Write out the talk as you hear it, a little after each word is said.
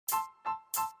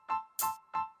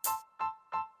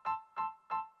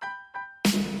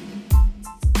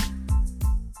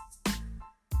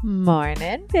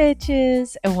Morning,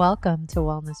 bitches, and welcome to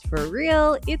Wellness for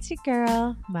Real. It's your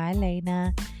girl,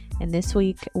 Marlena, and this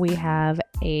week we have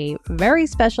a very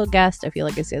special guest. I feel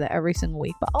like I say that every single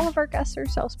week, but all of our guests are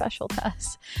so special to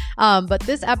us. But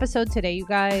this episode today, you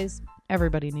guys,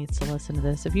 everybody needs to listen to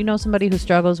this. If you know somebody who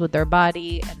struggles with their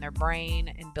body and their brain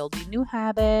and building new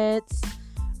habits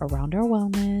around our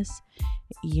wellness,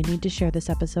 you need to share this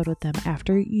episode with them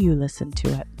after you listen to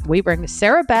it. We bring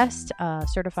Sarah Best, a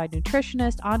certified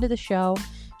nutritionist, onto the show.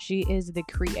 She is the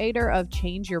creator of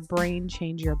Change Your Brain,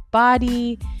 Change Your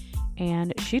Body,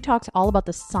 and she talks all about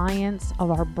the science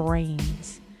of our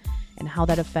brains and how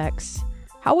that affects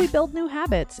how we build new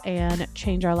habits and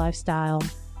change our lifestyle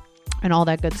and all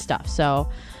that good stuff. So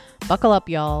buckle up,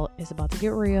 y'all. It's about to get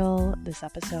real. This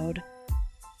episode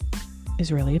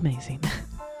is really amazing.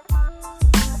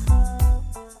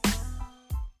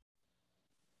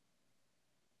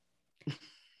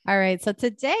 All right. So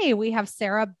today we have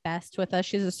Sarah Best with us.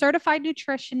 She's a certified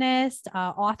nutritionist,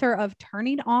 author of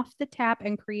Turning Off the Tap,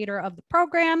 and creator of the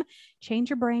program,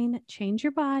 Change Your Brain, Change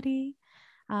Your Body.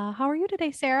 How are you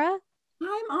today, Sarah?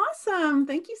 I'm awesome.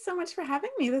 Thank you so much for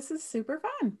having me. This is super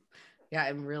fun. Yeah,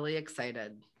 I'm really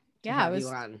excited to I have you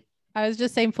on. was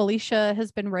just saying, Felicia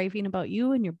has been raving about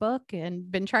you and your book and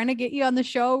been trying to get you on the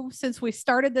show since we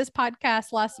started this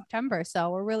podcast last September.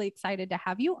 So we're really excited to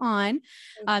have you on.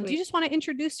 Do you just want to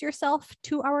introduce yourself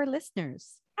to our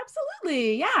listeners?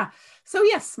 Absolutely. Yeah. So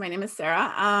yes, my name is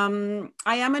Sarah.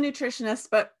 I am a nutritionist,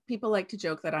 but people like to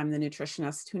joke that I'm the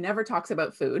nutritionist who never talks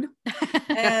about food.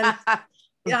 And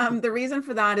the reason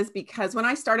for that is because when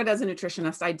I started as a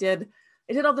nutritionist, I did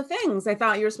all the things I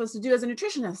thought you were supposed to do as a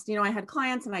nutritionist. You know, I had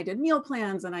clients and I did meal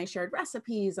plans and I shared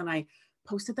recipes and I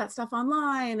posted that stuff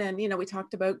online. And, you know, we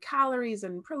talked about calories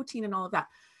and protein and all of that.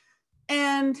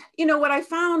 And, you know, what I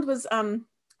found was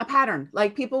a pattern.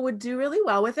 Like, people would do really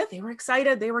well with it. They were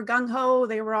excited. They were gung-ho.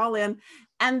 They were all in.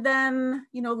 And then,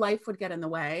 you know, life would get in the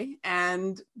way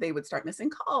and they would start missing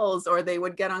calls, or they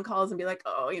would get on calls and be like,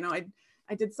 oh, you know,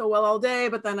 I did so well all day,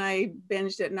 but then I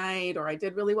binged at night, or I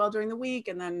did really well during the week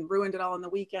and then ruined it all on the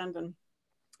weekend. And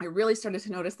I really started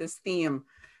to notice this theme.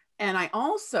 And I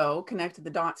also connected the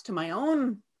dots to my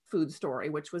own food story,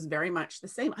 which was very much the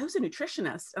same. I was a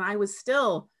nutritionist and I was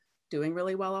still doing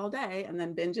really well all day and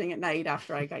then binging at night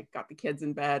after I got the kids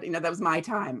in bed. You know, that was my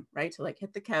time, right? To like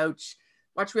hit the couch,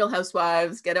 watch Real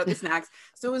Housewives, get out the snacks.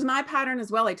 So it was my pattern as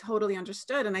well. I totally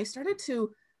understood. And I started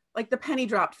to, like, the penny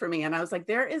dropped for me. And I was like,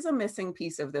 there is a missing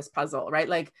piece of this puzzle, right?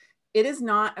 Like, it is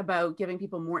not about giving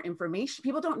people more information.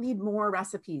 People don't need more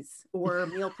recipes or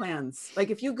meal plans. Like,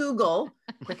 if you Google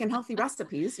quick and healthy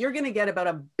recipes, you're going to get about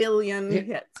 1 billion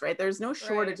hits, right? There's no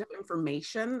shortage of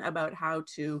information about how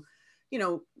to, you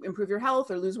know, improve your health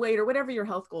or lose weight or whatever your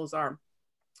health goals are.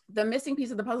 The missing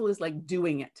piece of the puzzle is like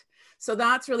doing it. So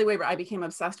that's really where I became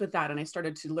obsessed with that. And I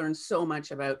started to learn so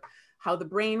much about how the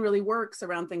brain really works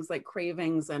around things like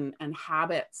cravings and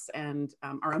habits and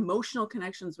our emotional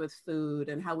connections with food,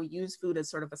 and how we use food as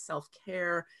sort of a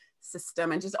self-care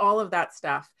system and just all of that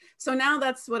stuff. So now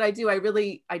that's what I do.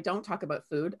 I don't talk about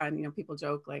food. And, you know, people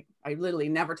joke, like, I literally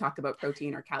never talk about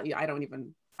protein or calorie. I don't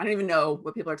even know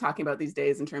what people are talking about these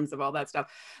days in terms of all that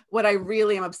stuff. What I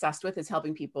really am obsessed with is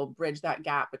helping people bridge that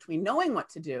gap between knowing what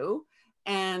to do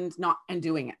and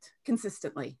doing it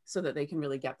consistently so that they can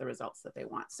really get the results that they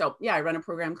want. So yeah, I run a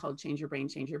program called Change Your Brain,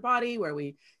 Change Your Body, where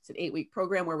it's an 8-week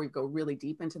program where we go really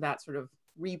deep into that sort of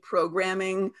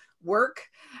reprogramming work.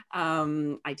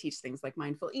 I teach things like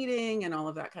mindful eating and all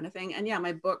of that kind of thing. And yeah,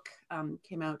 my book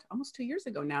came out almost 2 years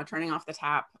ago now, Turning Off the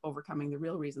Tap, Overcoming the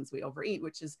Real Reasons We Overeat,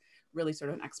 which is really sort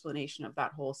of an explanation of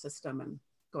that whole system and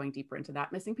going deeper into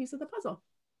that missing piece of the puzzle.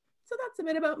 So that's a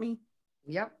bit about me.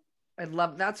 Yep.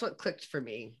 That's what clicked for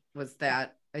me, was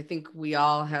that I think we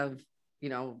all have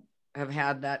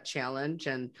had that challenge.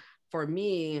 And for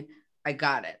me, I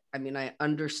got it. I mean, I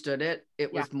understood it.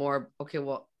 It was more, okay,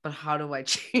 well, but how do I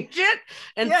change it?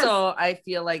 And so I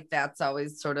feel like that's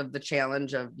always sort of the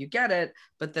challenge of, you get it,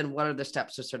 but then what are the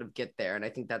steps to sort of get there? And I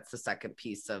think that's the second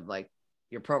piece of, like,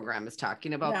 your program is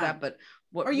talking about that. But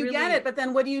get it, but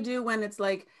then what do you do when it's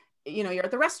like, you know, you're at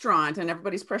the restaurant and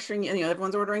everybody's pressuring you, you know,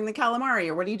 everyone's ordering the calamari,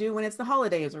 or what do you do when it's the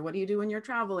holidays, or what do you do when you're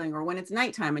traveling, or when it's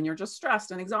nighttime and you're just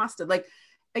stressed and exhausted? Like,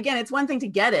 again, it's one thing to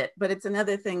get it, but it's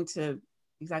another thing to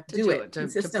do it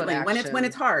consistently when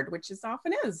it's hard, which is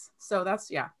often is. So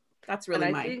that's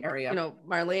really my area. You know,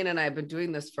 Marlene and I have been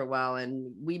doing this for a while,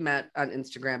 and we met on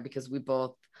Instagram because we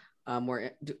both were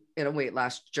in a weight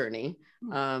loss journey.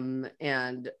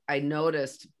 And I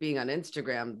noticed, being on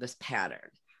Instagram, this pattern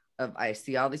of, I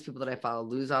see all these people that I follow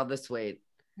lose all this weight.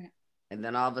 And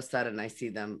then all of a sudden I see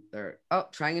them, they're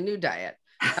trying a new diet.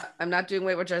 I'm not doing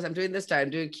Weight Watchers. I'm doing this diet.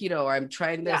 I'm doing keto, or I'm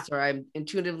trying this, or I'm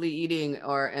intuitively eating,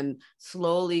 and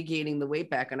slowly gaining the weight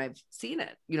back. And I've seen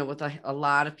it, with a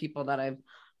lot of people that I've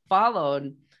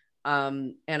followed.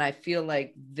 And I feel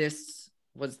like this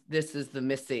is the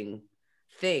missing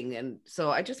thing. And so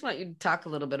I just want you to talk a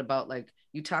little bit about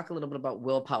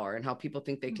willpower and how people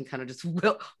think they can kind of just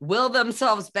will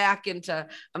themselves back into,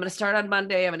 I'm going to start on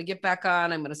Monday. I'm going to get back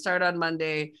on. I'm going to start on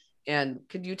Monday. And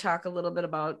could you talk a little bit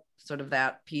about sort of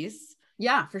that piece?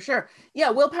 Yeah, for sure. Yeah,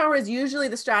 willpower is usually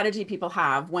the strategy people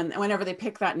have whenever they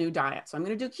pick that new diet. So I'm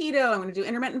going to do keto, I'm going to do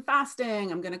intermittent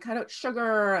fasting, I'm going to cut out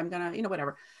sugar, I'm going to,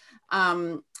 whatever.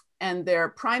 And their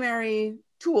primary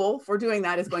tool for doing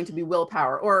that is going to be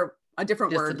willpower, or a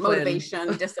different word,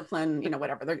 motivation, discipline,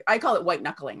 whatever. I call it white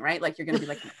knuckling, right? Like you're going to be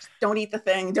like, don't eat the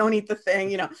thing,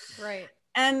 Right.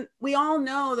 And we all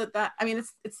know that, I mean,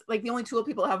 it's like the only tool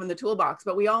people have in the toolbox,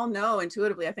 but we all know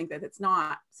intuitively, I think, that it's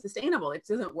not sustainable. It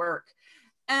doesn't work.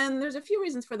 And there's a few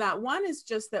reasons for that. One is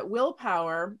just that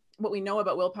willpower, what we know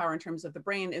about willpower in terms of the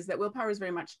brain is that willpower is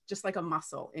very much just like a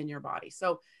muscle in your body.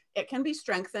 So it can be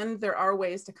strengthened. There are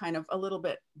ways to kind of a little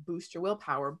bit boost your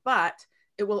willpower, but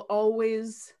it will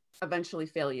always eventually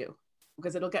fail you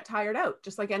because it'll get tired out,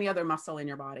 just like any other muscle in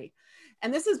your body.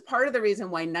 And this is part of the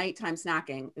reason why nighttime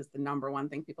snacking is the number one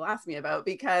thing people ask me about,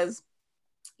 because,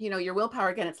 your willpower,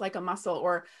 again, it's like a muscle,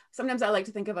 or sometimes I like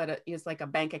to think of it as like a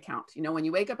bank account. When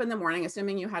you wake up in the morning,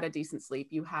 assuming you had a decent sleep,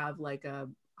 you have like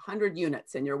 100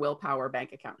 units in your willpower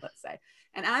bank account, let's say.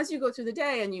 And as you go through the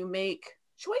day and you make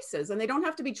choices, and they don't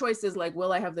have to be choices like,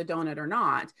 will I have the donut or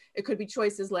not? It could be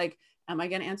choices like, am I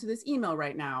going to answer this email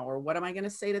right now? Or what am I going to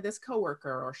say to this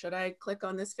coworker? Or should I click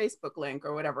on this Facebook link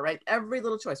or whatever, right? Every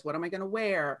little choice. What am I going to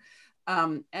wear?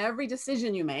 Every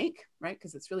decision you make, right?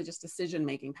 Because it's really just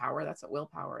decision-making power. That's what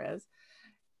willpower is.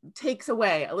 Takes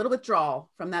away a little withdrawal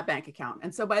from that bank account.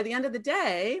 And so by the end of the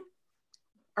day,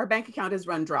 our bank account is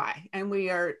run dry and we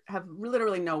have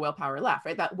literally no willpower left,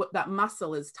 right? That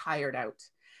muscle is tired out.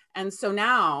 And so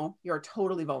now you're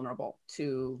totally vulnerable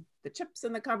to the chips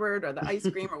in the cupboard or the ice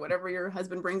cream or whatever your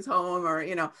husband brings home, or,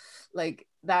 like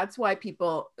that's why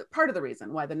part of the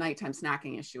reason why the nighttime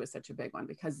snacking issue is such a big one,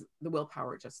 because the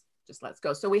willpower just lets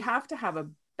go. So we have to have a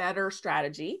better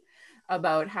strategy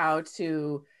about how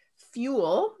to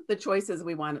fuel the choices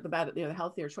we want, the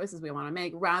healthier choices we want to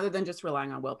make, rather than just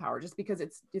relying on willpower, just because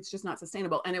it's just not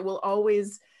sustainable. And it will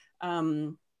always,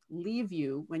 leave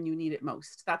you when you need it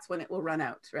most. That's when it will run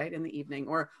out, right? In the evening,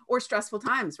 or stressful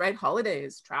times, right?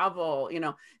 Holidays, travel,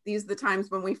 these are the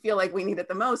times when we feel like we need it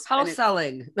the most. House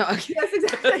selling. No. Yes,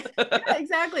 exactly. Yeah,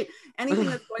 exactly. Anything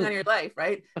that's going on in your life,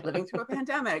 right? Living through a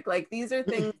pandemic, like these are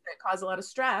things that cause a lot of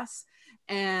stress.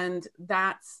 And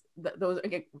those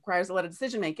again requires a lot of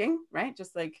decision making, right?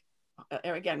 Just like,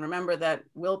 again, remember that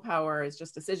willpower is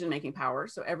just decision-making power.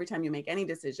 So every time you make any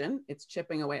decision, it's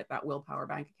chipping away at that willpower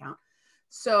bank account.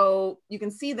 So you can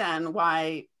see then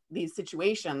why these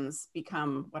situations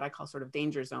become what I call sort of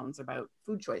danger zones about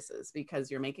food choices, because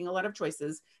you're making a lot of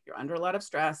choices, you're under a lot of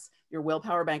stress, your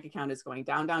willpower bank account is going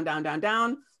down, down, down, down,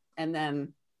 down, and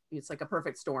then it's like a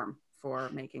perfect storm for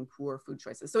making poor food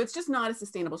choices. So it's just not a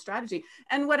sustainable strategy.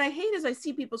 And what I hate is I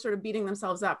see people sort of beating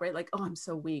themselves up, right? Like, oh, I'm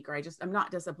so weak, or I'm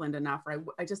not disciplined enough, or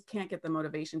I just can't get the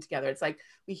motivation together. It's like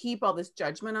we heap all this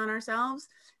judgment on ourselves,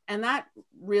 and that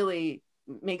really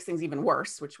makes things even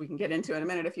worse, which we can get into in a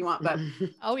minute if you want, but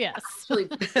oh yes, really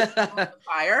the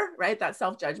fire, right? That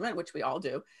self-judgment, which we all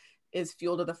do, is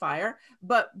fuel to the fire.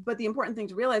 But the important thing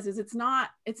to realize is it's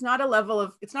not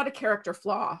a character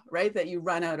flaw, right? That you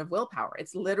run out of willpower.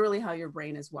 It's literally how your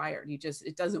brain is wired.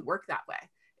 It doesn't work that way.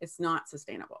 It's not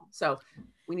sustainable. So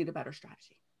we need a better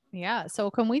strategy. Yeah. So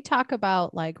can we talk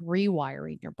about like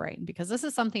rewiring your brain? Because this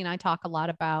is something I talk a lot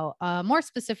about, more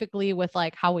specifically with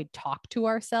like how we talk to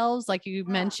ourselves. Like you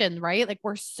mentioned, right? Like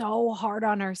we're so hard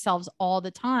on ourselves all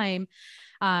the time.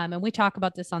 And we talk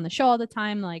about this on the show all the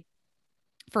time. Like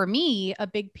for me, a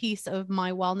big piece of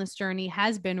my wellness journey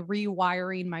has been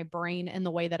rewiring my brain in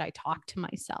the way that I talk to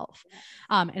myself.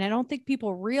 And I don't think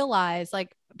people realize,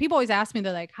 like people always ask me,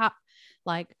 they're like, how,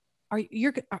 like,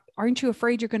 aren't you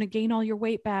afraid you're going to gain all your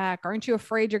weight back? Aren't you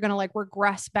afraid you're going to like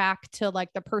regress back to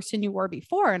like the person you were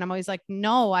before? And I'm always like,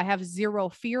 no, I have zero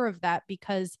fear of that,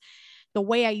 because the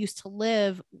way I used to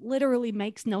live literally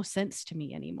makes no sense to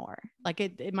me anymore.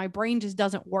 Like my brain just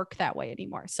doesn't work that way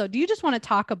anymore. So do you just want to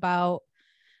talk about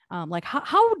like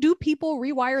how do people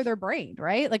rewire their brain,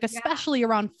 right? Like especially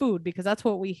around food, because that's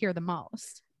what we hear the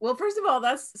most. Well, first of all,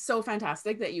 that's so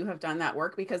fantastic that you have done that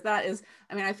work, because that is,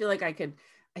 I mean, I feel like I could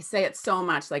I say it so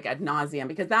much, like ad nauseum,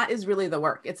 because that is really the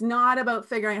work. It's not about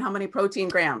figuring out how many protein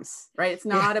grams, right? It's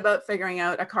not about figuring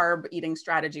out a carb eating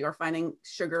strategy or finding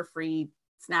sugar-free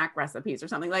snack recipes or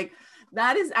something. Like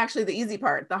that is actually the easy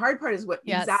part. The hard part is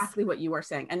exactly what you are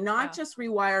saying, and not just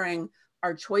rewiring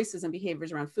our choices and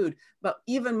behaviors around food, but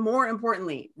even more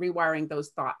importantly, rewiring those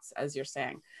thoughts, as you're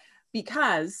saying.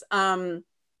 Because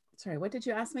sorry, what did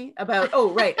you ask me about?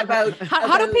 Oh, right. About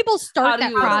how do people start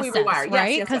that process,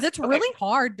 right? Because it's really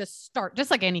hard to start, just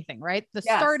like anything, right? The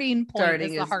starting point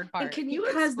is the hard part. And can you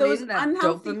explain that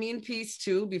dopamine piece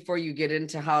too before you get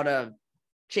into how to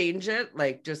change it,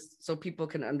 like just so people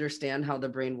can understand how the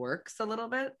brain works a little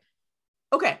bit?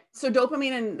 Okay, so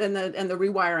dopamine and the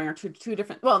rewiring are two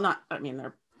different. Well, not. I mean,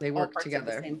 they work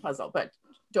together. The same puzzle, but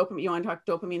dopamine. You want to talk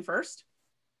dopamine first?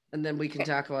 And then we can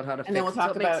talk about how to fix it. And then we'll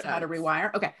talk about how to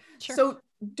rewire. Okay. Sure. So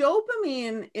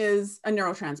dopamine is a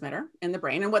neurotransmitter in the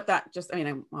brain. And what that just,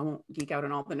 I won't geek out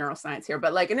on all the neuroscience here,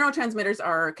 but like neurotransmitters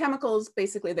are chemicals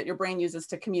basically that your brain uses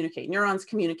to communicate. Neurons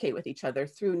communicate with each other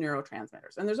through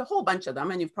neurotransmitters. And there's a whole bunch of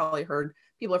them. And you've probably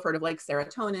people have heard of like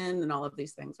serotonin and all of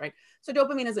these things, right? So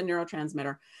dopamine is a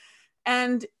neurotransmitter.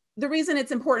 And the reason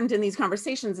it's important in these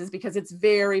conversations is because it's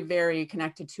very, very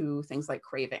connected to things like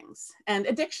cravings and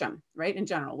addiction, right? In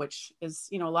general, which is,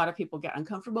 a lot of people get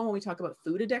uncomfortable when we talk about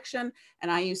food addiction. And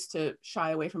I used to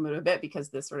shy away from it a bit because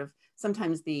this sort of,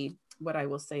 sometimes what I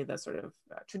will say, the sort of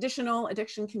traditional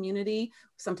addiction community,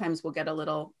 sometimes will get a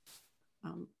little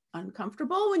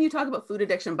uncomfortable when you talk about food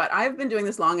addiction, but I've been doing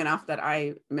this long enough that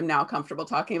I am now comfortable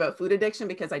talking about food addiction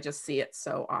because I just see it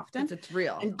so often. It's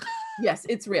real. And yes,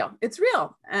 it's real. It's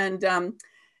real. And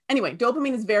anyway,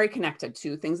 dopamine is very connected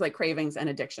to things like cravings and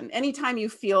addiction. Anytime you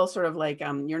feel sort of like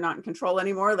you're not in control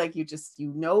anymore, like you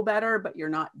know better, but you're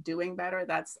not doing better,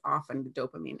 that's often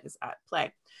dopamine is at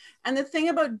play. And the thing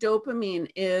about dopamine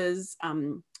is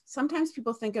sometimes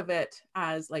people think of it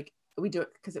as like, we do it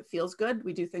because it feels good.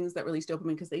 We do things that release dopamine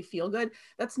because they feel good.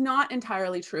 That's not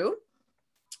entirely true.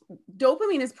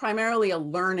 Dopamine is primarily a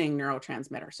learning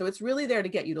neurotransmitter. So it's really there to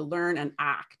get you to learn and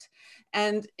act.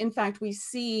 And in fact, we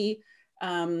see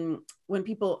when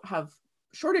people have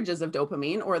shortages of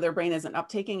dopamine or their brain isn't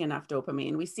uptaking enough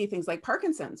dopamine, we see things like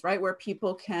Parkinson's, right? Where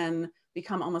people can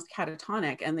become almost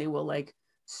catatonic and they will like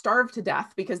starve to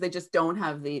death because they just don't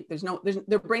have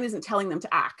their brain isn't telling them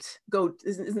to act,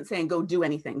 isn't saying go do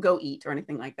anything, go eat or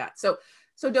anything like that. So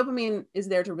dopamine is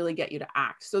there to really get you to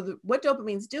act. So what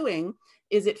dopamine's doing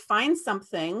is it finds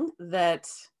something that,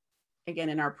 again,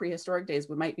 in our prehistoric days,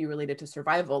 might be related to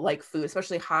survival, like food,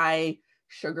 especially high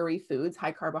sugary foods,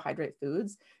 high carbohydrate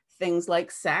foods, things like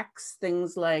sex,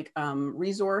 things like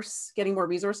getting more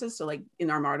resources. So like in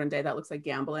our modern day, that looks like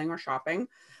gambling or shopping,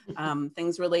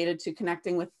 things related to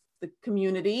connecting with the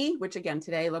community, which again,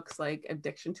 today looks like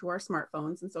addiction to our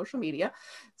smartphones and social media.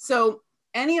 So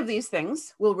any of these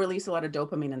things will release a lot of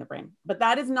dopamine in the brain, but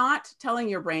that is not telling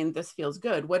your brain this feels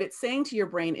good. What it's saying to your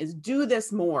brain is do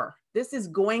this more. This is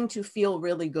going to feel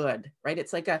really good, right?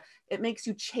 It's like it makes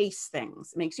you chase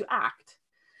things, it makes you act.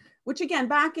 Which again,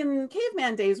 back in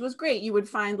caveman days was great. You would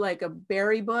find like a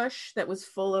berry bush that was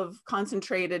full of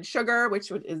concentrated sugar, which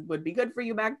would be good for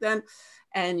you back then.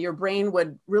 And your brain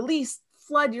would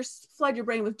flood your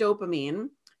brain with dopamine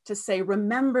to say,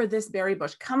 remember this berry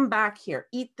bush, come back here,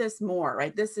 eat this more,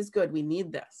 right? This is good, we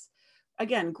need this.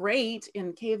 Again, great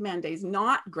in caveman days,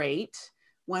 not great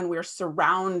when we're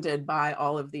surrounded by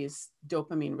all of these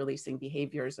dopamine releasing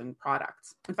behaviors and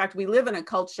products. In fact, we live in a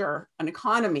culture, an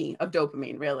economy of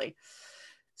dopamine, really.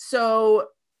 So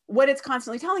what it's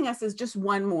constantly telling us is just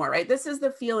one more, right? This is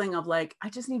the feeling of like, I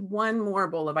just need one more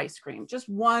bowl of ice cream, just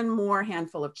one more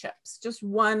handful of chips, just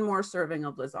one more serving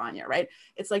of lasagna, right?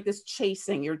 It's like this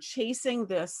chasing, you're chasing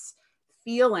this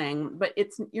feeling, but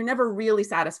you're never really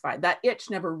satisfied. That itch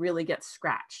never really gets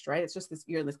scratched, right? It's just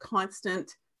you're in this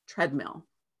constant treadmill.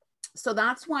 So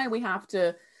that's why we have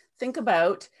to think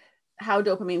about how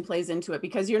dopamine plays into it,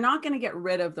 because you're not going to get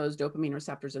rid of those dopamine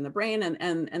receptors in the brain.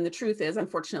 And the truth is,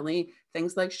 unfortunately,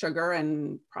 things like sugar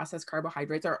and processed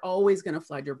carbohydrates are always going to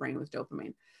flood your brain with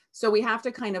dopamine. So we have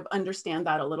to kind of understand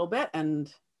that a little bit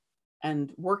and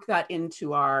work that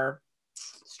into our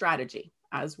strategy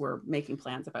as we're making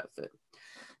plans about food.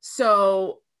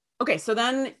 So, okay, so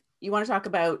then you want to talk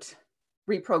about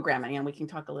reprogramming, and we can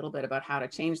talk a little bit about how to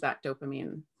change that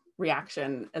dopamine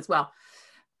reaction as well.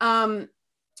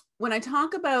 When I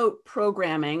talk about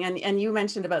programming, and you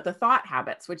mentioned about the thought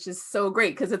habits, which is so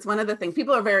great because it's one of the things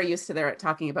people are very used to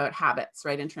talking about habits,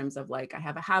 right? In terms of like, I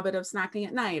have a habit of snacking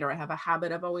at night, or I have a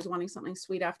habit of always wanting something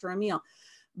sweet after a meal.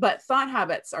 But thought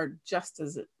habits are just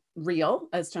as real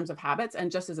as terms of habits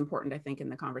and just as important, I think, in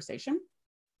the conversation.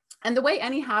 And the way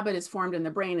any habit is formed in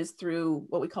the brain is through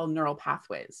what we call neural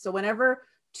pathways. So whenever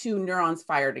two neurons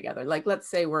fire together, like let's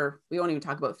say we won't even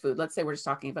talk about food. Let's say we're just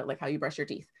talking about like how you brush your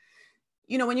teeth.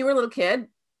 You know, when you were a little kid,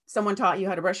 someone taught you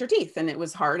how to brush your teeth, and it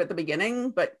was hard at the beginning,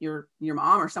 but your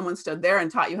mom or someone stood there and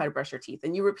taught you how to brush your teeth,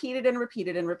 and you repeated and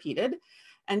repeated and repeated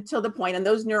until the point, and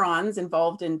those neurons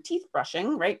involved in teeth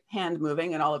brushing, right, hand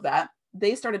moving and all of that,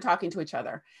 they started talking to each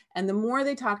other. And the more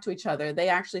they talked to each other, they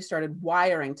actually started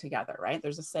wiring together, right?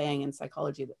 There's a saying in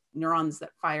psychology that neurons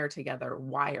that fire together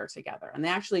wire together. And they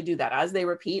actually do that. As they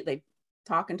repeat, they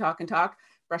talk and talk and talk,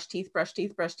 brush teeth, brush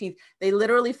teeth, brush teeth. They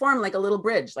literally form like a little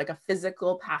bridge, like a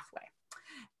physical pathway.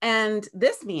 And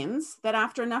this means that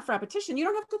after enough repetition, you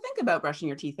don't have to think about brushing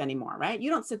your teeth anymore, right?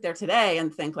 You don't sit there today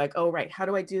and think like, oh, right, how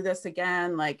do I do this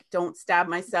again? Like, don't stab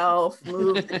myself,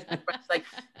 move the toothbrush. Like,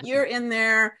 you're in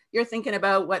there, you're thinking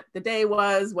about what the day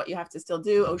was, what you have to still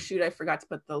do. Oh, shoot, I forgot to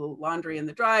put the laundry in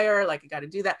the dryer. Like, I got to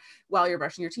do that while you're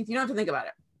brushing your teeth. You don't have to think about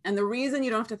it. And the reason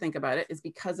you don't have to think about it is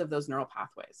because of those neural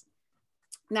pathways.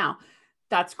 Now,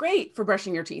 that's great for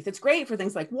brushing your teeth. It's great for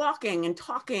things like walking and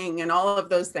talking and all of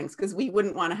those things, because we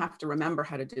wouldn't want to have to remember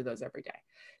how to do those every day.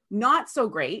 Not so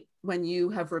great when you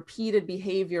have repeated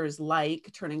behaviors like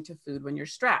turning to food when you're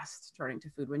stressed, turning to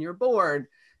food when you're bored,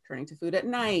 turning to food at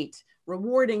night,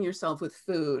 rewarding yourself with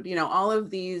food, you know, all of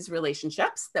these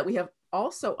relationships that we have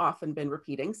also often been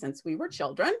repeating since we were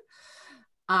children.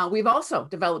 We've also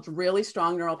developed really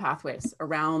strong neural pathways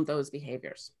around those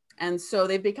behaviors. And so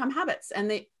they've become habits,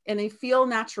 and they feel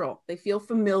natural. They feel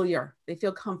familiar. They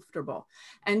feel comfortable.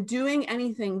 And doing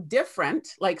anything different,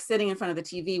 like sitting in front of the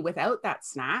TV without that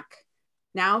snack,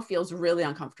 now feels really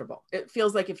uncomfortable. It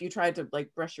feels like if you tried to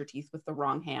like brush your teeth with the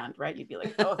wrong hand, right? You'd be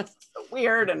like, oh, this is so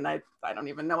weird. And I don't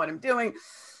even know what I'm doing.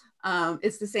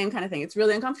 It's the same kind of thing. It's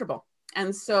really uncomfortable.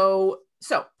 And so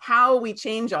how we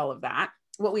change all of that,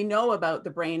 what we know about the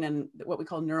brain and what we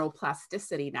call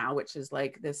neuroplasticity now, which is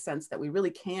like this sense that we really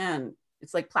can,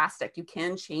 it's like plastic, you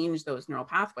can change those neural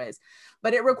pathways,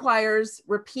 but it requires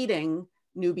repeating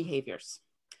new behaviors.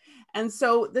 And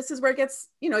so this is where it gets,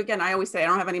 you know, again, I always say, I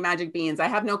don't have any magic beans. I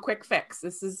have no quick fix.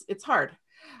 It's hard.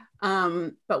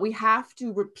 But we have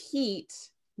to repeat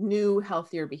new,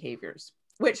 healthier behaviors,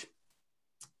 which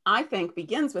I think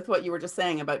begins with what you were just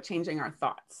saying about changing our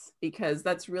thoughts, because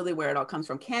that's really where it all comes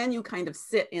from. Can you kind of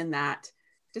sit in that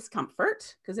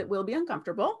discomfort? Because it will be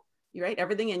uncomfortable, right?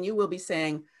 Everything in you will be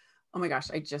saying, oh my gosh,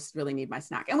 I just really need my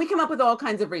snack. And we come up with all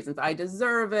kinds of reasons. I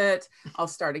deserve it. I'll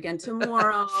start again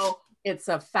tomorrow. It's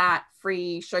a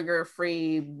fat-free,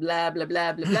 sugar-free, blah, blah,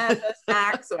 blah, blah, blah, blah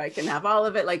snack, so I can have all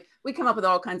of it. Like, we come up with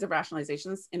all kinds of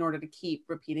rationalizations in order to keep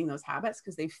repeating those habits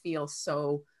because they feel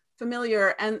so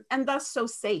familiar and thus so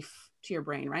safe to your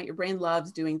brain, right? Your brain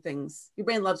loves doing things. Your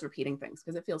brain loves repeating things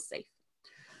because it feels safe.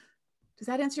 Does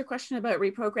that answer your question about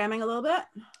reprogramming a little bit?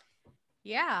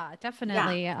 Yeah,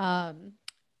 definitely. Yeah.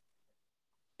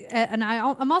 And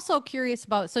I'm also curious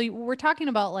about, so we're talking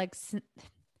about like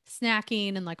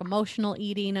snacking and like emotional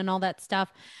eating and all that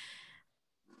stuff.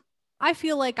 I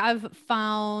feel like I've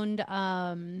found,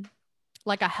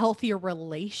 like a healthier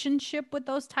relationship with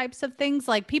those types of things.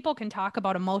 Like, people can talk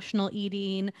about emotional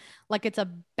eating like it's a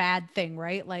bad thing,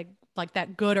 right? Like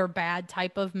that good or bad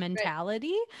type of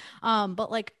mentality. Right.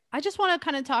 But like, I just want to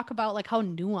kind of talk about like how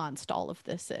nuanced all of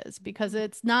this is, because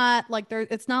it's not like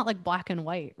it's not like black and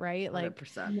white, right? Like,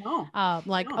 100%. No.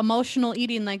 Like no. Emotional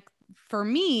eating, like for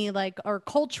me, like, or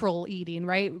cultural eating,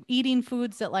 right? Eating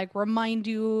foods that like remind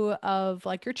you of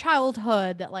like your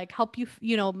childhood, that like help you,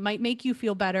 you know, might make you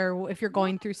feel better if you're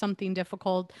going through something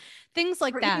difficult, things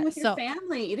like that. Eating with your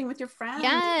family, eating with your friends.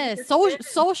 Yes.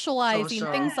 Socializing,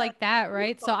 things like that.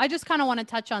 Right. So I just kind of want to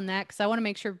touch on that because I want to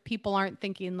make sure people aren't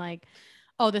thinking like,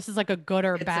 oh, this is like a good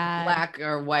or bad, a black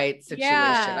or white situation.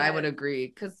 Yeah. I would agree.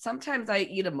 Because sometimes I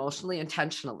eat emotionally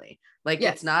intentionally. Like,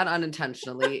 yes. It's not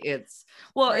unintentionally. It's,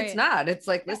 well, right. It's not. It's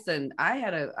like, listen, I'm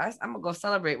going to go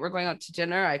celebrate. We're going out to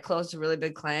dinner. I closed a really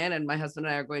big client and my husband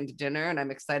and I are going to dinner and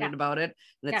I'm excited about it.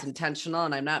 And it's intentional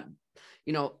and I'm not,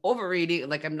 you know, overeating.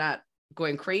 Like, I'm not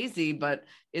going crazy, but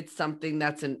it's something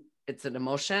that's it's an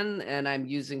emotion and I'm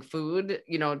using food,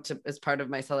 you know, as part of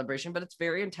my celebration, but it's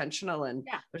very intentional and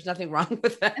there's nothing wrong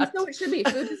with that. And so it should be.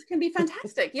 Food can be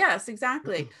fantastic. Yes,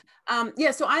 exactly.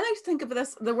 So I like to think of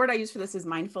this, the word I use for this is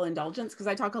mindful indulgence, because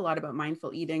I talk a lot about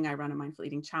mindful eating. I run a mindful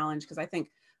eating challenge because I think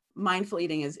mindful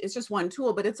eating is just one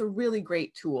tool, but it's a really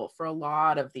great tool for a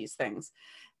lot of these things.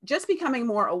 Just becoming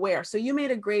more aware. So you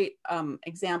made a great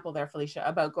example there, Felicia,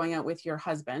 about going out with your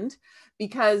husband,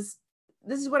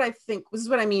 this is what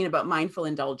I mean about mindful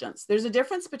indulgence. There's a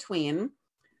difference between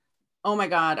oh my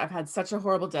God, I've had such a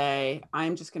horrible day.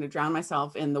 I'm just going to drown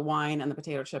myself in the wine and the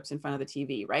potato chips in front of the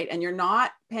TV, right? And you're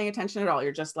not paying attention at all.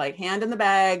 You're just like hand in the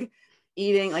bag,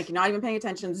 eating, like you're not even paying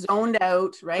attention, zoned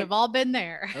out, right? We've all been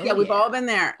there. Yeah, we've all been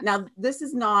there. Now, this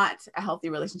is not a healthy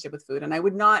relationship with food, and I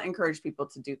would not encourage people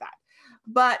to do that.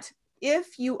 But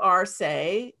if you are,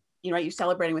 say, you're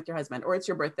celebrating with your husband, or it's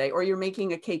your birthday, or you're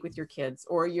making a cake with your kids,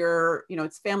 or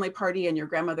it's family party and your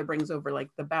grandmother brings over like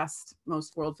the best,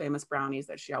 most world famous brownies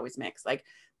that she always makes. Like,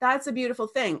 that's a beautiful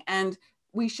thing. And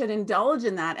we should indulge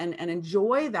in that and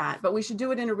enjoy that, but we should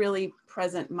do it in a really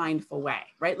present, mindful way,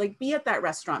 right? Like, be at that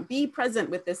restaurant, be present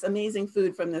with this amazing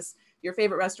food from your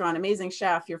favorite restaurant, amazing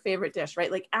chef, your favorite dish,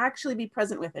 right? Like, actually be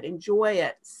present with it, enjoy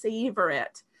it, savor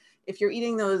it. If you're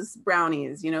eating those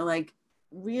brownies, like,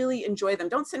 really enjoy them.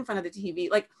 Don't sit in front of the TV.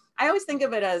 Like, I always think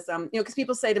of it as, because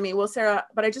people say to me, well, Sarah,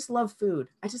 but I just love food.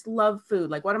 I just love food.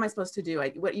 Like, what am I supposed to do?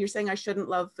 What you're saying, I shouldn't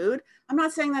love food? I'm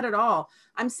not saying that at all.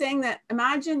 I'm saying that,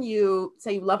 imagine you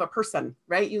say you love a person,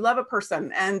 right? You love a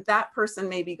person, and that person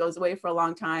maybe goes away for a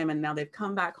long time, and now they've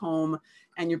come back home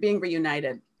and you're being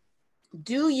reunited.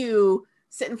 Do you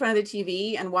sit in front of the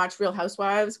TV and watch Real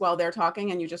Housewives while they're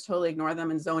talking and you just totally ignore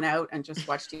them and zone out and just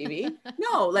watch TV?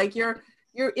 No, like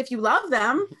if you love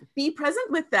them, be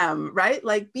present with them, right?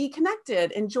 Like, be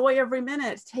connected, enjoy every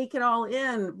minute, take it all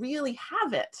in, really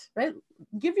have it, right?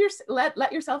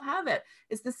 Let yourself have it.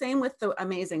 It's the same with the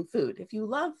amazing food. If you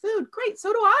love food, great,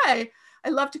 so do I. I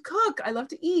love to cook, I love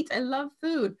to eat, I love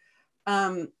food.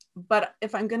 But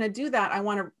if I'm going to do that,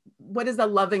 what does a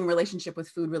loving relationship with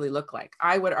food really look like?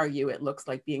 I would argue it looks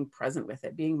like being present with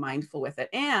it, being mindful with it,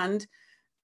 and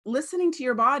listening to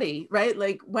your body, right?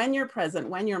 Like, when you're present,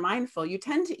 when you're mindful, you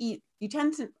tend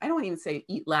to, I don't even say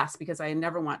eat less, because I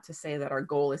never want to say that our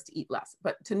goal is to eat less,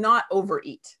 but to not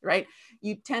overeat, right?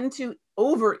 You tend to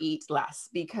overeat less,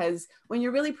 because when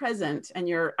you're really present and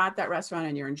you're at that restaurant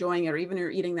and you're enjoying it, or even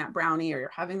you're eating that brownie or you're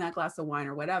having that glass of wine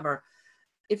or whatever,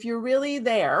 if you're really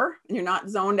there and you're not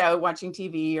zoned out watching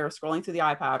TV or scrolling through the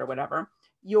iPad or whatever,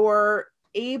 you're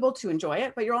able to enjoy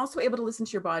it, but you're also able to listen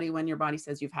to your body when your body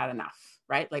says you've had enough,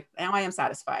 right? Like, now I am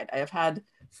satisfied. I have had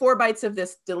 4 bites of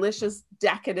this delicious,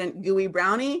 decadent, gooey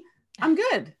brownie. I'm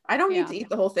good. I don't need to eat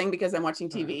the whole thing because I'm watching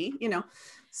TV,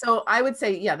 So I would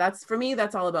say, that's, for me,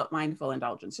 that's all about mindful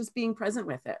indulgence, just being present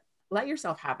with it. Let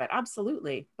yourself have it.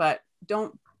 Absolutely. But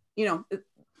don't, you know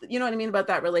what I mean about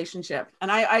that relationship. And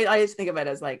I just think of it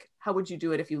as like, how would you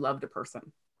do it if you loved a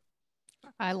person?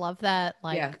 I love that,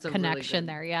 connection really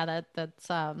there. Yeah, that's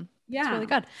really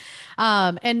good.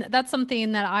 And that's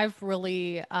something that I've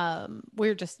really,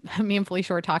 me and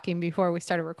Felicia were talking before we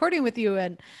started recording with you.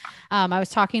 And I was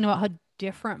talking about how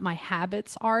different my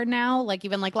habits are now. Like,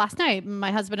 even like last night,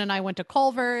 my husband and I went to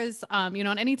Culver's, and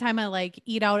anytime I like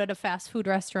eat out at a fast food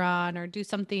restaurant or do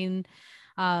something,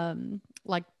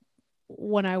 like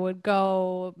when I would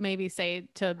go maybe say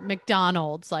to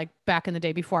McDonald's, like back in the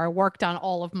day before I worked on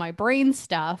all of my brain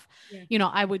stuff,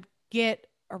 I would get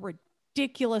a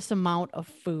ridiculous amount of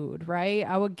food, right?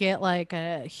 I would get like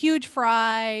a huge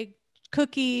fry,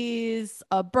 cookies,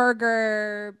 a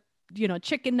burger,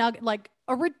 chicken nugget, like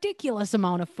a ridiculous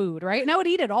amount of food, right? And I would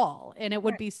eat it all, and it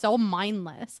would be so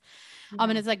mindless.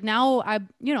 And it's like, now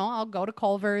I'll go to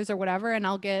Culver's or whatever, and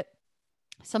I'll get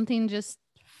something just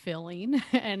filling,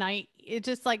 and it's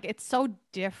just like, it's so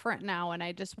different now. And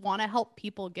I just want to help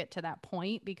people get to that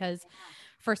point, because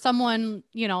for someone,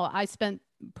 I spent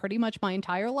pretty much my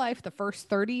entire life, the first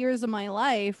 30 years of my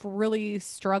life, really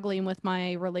struggling with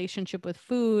my relationship with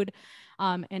food.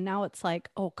 And now it's like,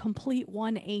 complete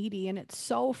 180, and it's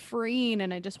so freeing.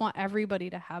 And I just want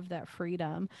everybody to have that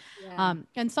freedom.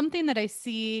 And something that I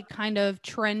see kind of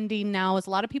trending now is a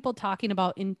lot of people talking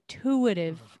about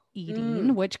intuitive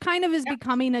eating, which kind of is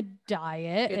becoming a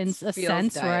diet in a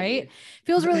sense, diety. Right?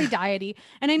 Feels really diety.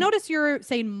 And I notice you're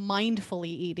saying mindfully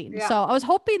eating. So I was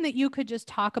hoping that you could just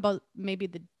talk about maybe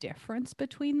the difference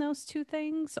between those two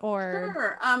things, or...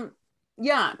 Sure.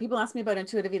 People ask me about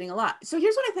intuitive eating a lot. So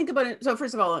here's what I think about it. So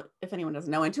first of all, if anyone doesn't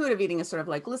know, intuitive eating is sort of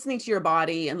like listening to your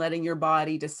body and letting your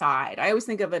body decide. I always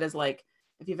think of it as like,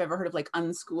 if you've ever heard of like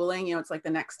unschooling, it's like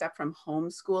the next step from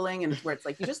homeschooling, and it's where it's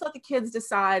like, you just let the kids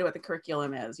decide what the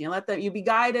curriculum is. You be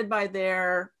guided by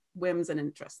their whims and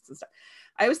interests and stuff.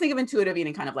 I always think of intuitive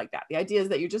eating kind of like that. The idea is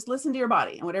that you just listen to your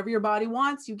body, and whatever your body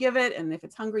wants, you give it. And if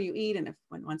it's hungry, you eat. And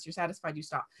once you're satisfied, you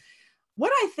stop.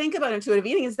 What I think about intuitive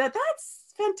eating is that that's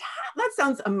fantastic. That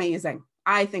sounds amazing.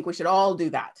 I think we should all do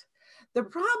that. The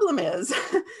problem is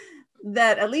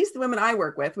that at least the women I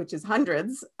work with, which is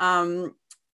hundreds,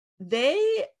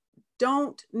 they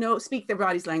don't speak their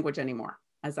body's language anymore,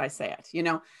 as I say it.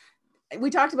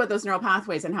 We talked about those neural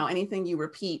pathways and how anything you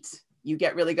repeat You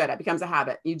get really good. It becomes a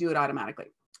habit. You do it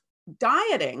automatically.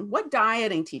 Dieting, what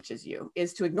dieting teaches you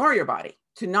is to ignore your body,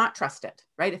 to not trust it,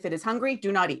 right? If it is hungry,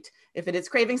 do not eat. If it is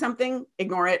craving something,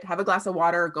 ignore it, have a glass of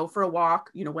water, go for a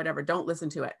walk, whatever, don't listen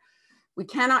to it. We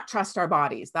cannot trust our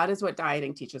bodies. That is what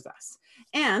dieting teaches us.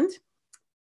 And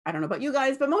I don't know about you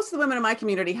guys, but most of the women in my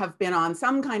community have been on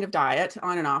some kind of diet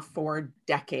on and off for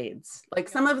decades, like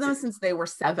some of them since they were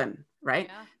 7, right?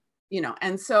 Yeah.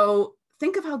 And so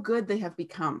think of how good they have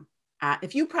become.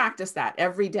 If you practice that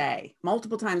every day,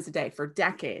 multiple times a day for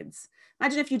decades,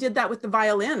 imagine if you did that with the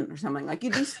violin or something, like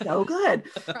you'd be so good.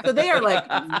 So they are like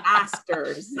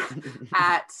masters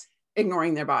at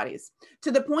ignoring their bodies,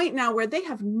 to the point now where they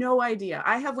have no idea.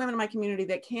 I have women in my community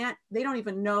that they don't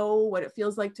even know what it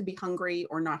feels like to be hungry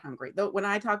or not hungry. Though when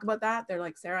I talk about that, they're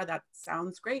like, Sarah, that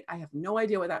sounds great. I have no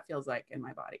idea what that feels like in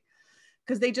my body.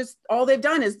 Because all they've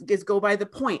done is go by the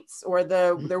points, or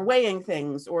they're weighing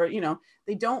things, or,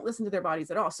 they don't listen to their bodies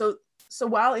at all. So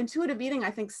while intuitive eating,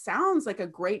 I think, sounds like a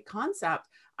great concept,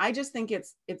 I just think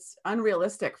it's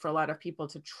unrealistic for a lot of people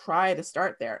to try to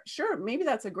start there. Sure, maybe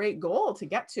that's a great goal to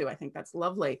get to. I think that's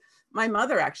lovely. My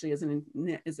mother actually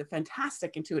is a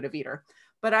fantastic intuitive eater,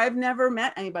 but I've never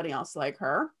met anybody else like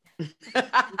her.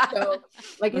 So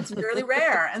like, it's really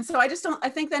rare. And so I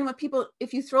think then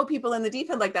if you throw people in the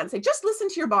deep end like that and say, just listen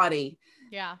to your body.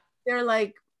 Yeah. They're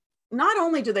like, not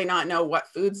only do they not know what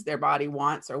foods their body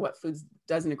wants or what foods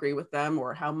doesn't agree with them,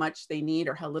 or how much they need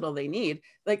or how little they need.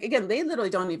 Like, again, they literally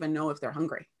don't even know if they're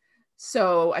hungry.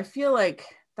 So I feel like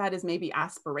that is maybe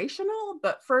aspirational,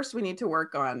 but first we need to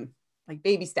work on like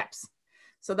baby steps.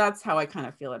 So that's how I kind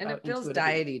of feel about it. And it feels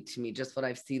diety to me. Just what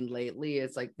I've seen lately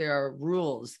is like, there are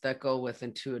rules that go with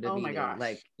intuitive eating. Gosh.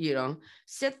 Like,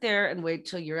 sit there and wait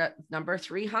till you're at number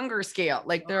 3 hunger scale.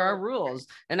 Like, there are rules.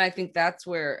 And I think that's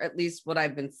where, at least what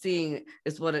I've been seeing,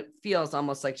 is what it feels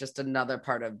almost like just another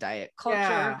part of diet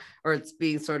culture, or it's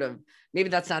being sort of, maybe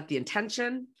that's not the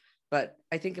intention, but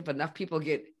I think if enough people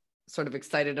get sort of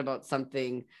excited about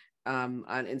something on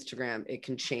Instagram, it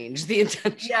can change the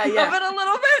intention of it a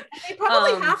little bit. They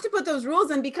probably have to put those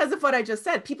rules in because of what I just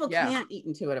said. People can't eat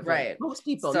intuitively. Right. Most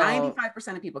people,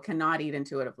 95% of people cannot eat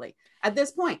intuitively at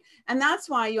this point. And that's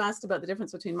why you asked about the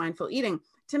difference between mindful eating.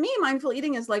 To me, mindful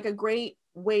eating is like a great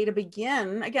way to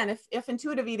begin. Again, if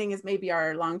intuitive eating is maybe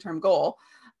our long-term goal,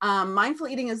 mindful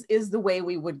eating is the way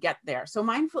we would get there. So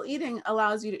mindful eating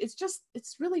allows you to,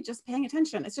 it's really just paying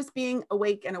attention. It's just being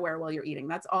awake and aware while you're eating.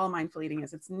 That's all mindful eating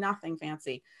is. It's nothing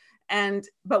fancy.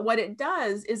 But what it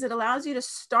does is it allows you to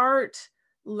start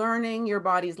learning your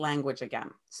body's language again.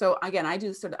 So again, I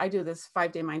do this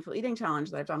 5-day mindful eating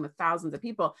challenge that I've done with thousands of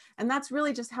people. And that's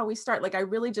really just how we start. Like, I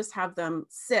really just have them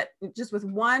sit just with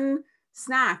one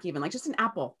snack, even like just an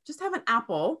apple, just have an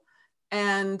apple,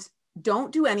 and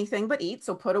don't do anything but eat.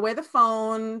 So put away the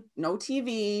phone, no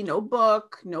TV, no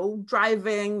book, no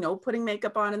driving, no putting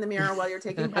makeup on in the mirror while you're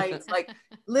taking bites. Like,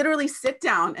 literally sit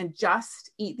down and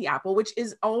just eat the apple, which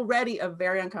is already a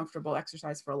very uncomfortable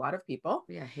exercise for a lot of people.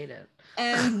 Yeah, I hate it.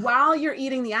 And while you're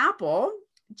eating the apple,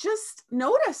 just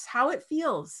notice how it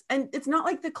feels. And it's not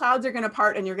like the clouds are going to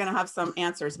part and you're going to have some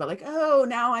answers about like, oh,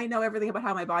 now I know everything about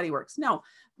how my body works. No.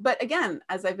 But again,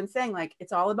 as I've been saying, like,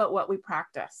 it's all about what we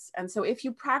practice. And so if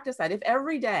you practice that, if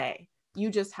every day you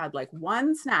just had like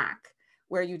one snack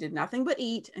where you did nothing but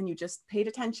eat, and you just paid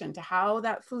attention to how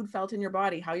that food felt in your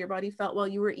body, how your body felt while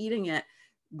you were eating it.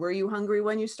 Were you hungry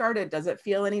when you started? Does it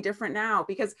feel any different now?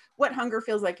 Because what hunger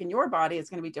feels like in your body is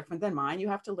going to be different than mine. You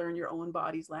have to learn your own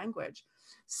body's language.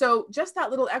 So just that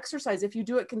little exercise, if you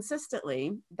do it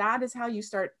consistently, that is how you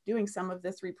start doing some of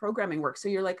this reprogramming work. So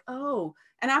you're like, oh,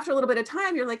 and after a little bit of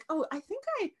time, you're like, oh, I think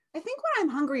when I'm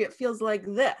hungry, it feels like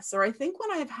this. Or I think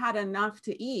when I've had enough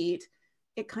to eat,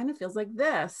 it kind of feels like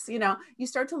this. You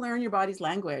start to learn your body's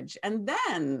language. And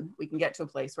then we can get to a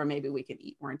place where maybe we can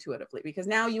eat more intuitively, because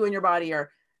now you and your body are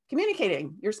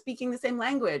communicating, you're speaking the same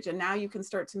language. And now you can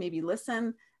start to maybe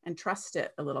listen and trust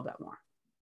it a little bit more.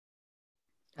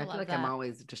 I feel like I'm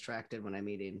always distracted when I'm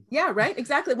eating. Yeah, right.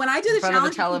 Exactly. When I do the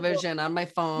challenge, the television, on my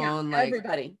phone, like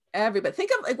everybody.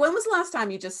 Think of like, when was the last time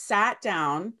you just sat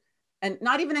down, and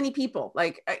not even any people,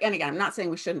 like, and again, I'm not saying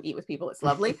we shouldn't eat with people. It's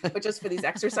lovely, but just for these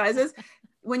exercises,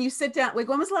 when you sit down, like,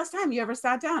 when was the last time you ever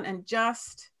sat down and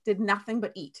just did nothing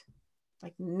but eat?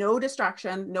 Like, no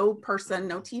distraction, no person,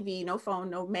 no TV, no phone,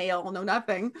 no mail, no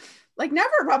nothing. Like,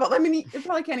 never, probably. I mean, you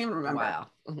probably can't even remember. Wow.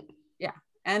 Yeah.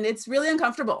 And it's really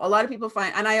uncomfortable. A lot of people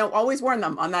find, and I always warn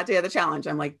them on that day of the challenge,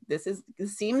 I'm like, this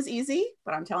seems easy,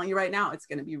 but I'm telling you right now, it's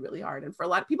going to be really hard. And for a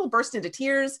lot of people, burst into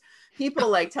tears. People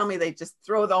like tell me they just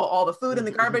throw all the food in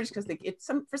the garbage, because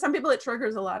for some people it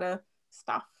triggers a lot of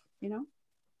stuff,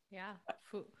 Yeah.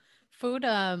 Food,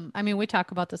 I mean, we talk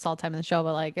about this all the time in the show,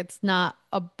 but like it's not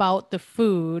about the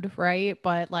food, right?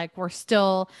 But like we're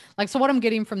still like, so what I'm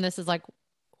getting from this is like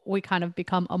we kind of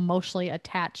become emotionally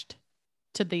attached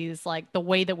to these, like the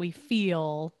way that we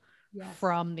feel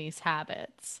from these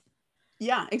habits.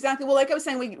 Yeah, exactly. Well, like I was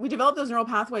saying, we develop those neural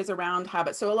pathways around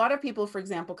habits. So a lot of people, for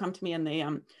example, come to me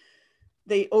and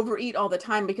they overeat all the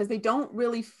time because they don't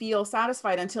really feel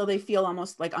satisfied until they feel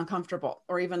almost like uncomfortable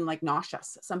or even like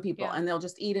nauseous, some people. Yeah. And they'll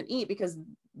just eat and eat because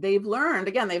they've learned,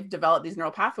 again, they've developed these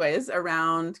neural pathways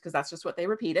around, because that's just what they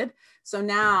repeated. So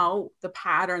now the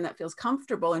pattern that feels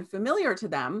comfortable and familiar to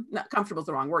them, not comfortable is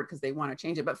the wrong word because they want to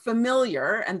change it, but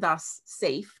familiar and thus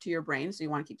safe to your brain, so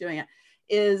you want to keep doing it,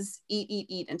 is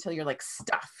eat until you're like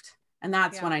stuffed. And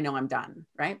that's when I know I'm done,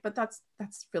 right? But that's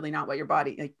really not what your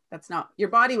body, like that's not, your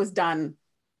body was done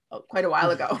quite a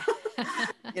while ago,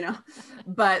 you know,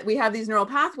 but we have these neural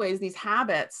pathways, these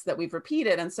habits that we've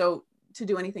repeated. And so to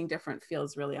do anything different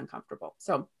feels really uncomfortable.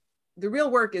 So the real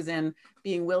work is in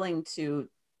being willing to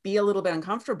be a little bit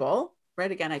uncomfortable,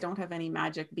 right? Again, I don't have any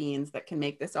magic beans that can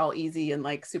make this all easy and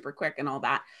like super quick and all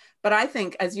that. But I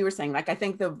think, as you were saying, like, I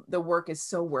think the work is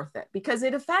so worth it because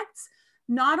it affects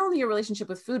not only your relationship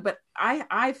with food, but I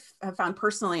have found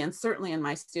personally, and certainly in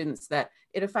my students, that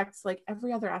it affects like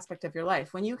every other aspect of your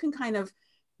life. When you can kind of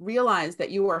realize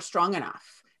that you are strong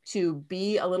enough to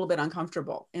be a little bit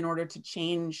uncomfortable in order to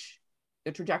change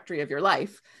the trajectory of your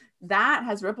life, that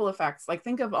has ripple effects. Like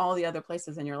think of all the other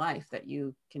places in your life that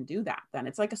you can do that. Then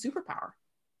it's like a superpower.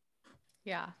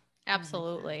 Yeah,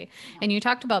 absolutely. And you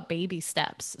talked about baby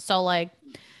steps. So like,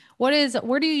 where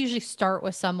do you usually start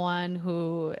with someone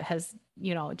who has,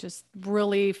 you know, just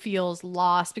really feels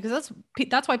lost? Because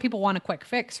that's why people want a quick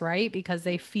fix, right? Because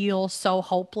they feel so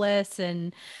hopeless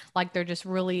and like there just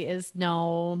really is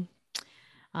no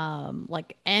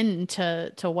like end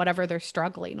to whatever they're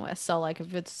struggling with. So like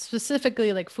if it's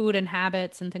specifically like food and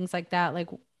habits and things like that, like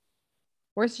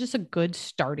where's just a good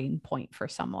starting point for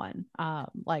someone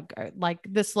like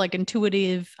this like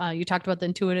intuitive you talked about the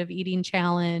intuitive eating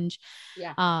challenge.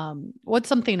 What's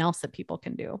something else that people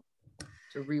can do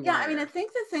to rewire? Yeah, I mean, I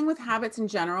think the thing with habits in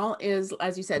general is,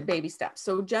 as you said, baby steps.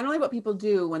 So generally what people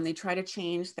do when they try to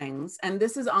change things, and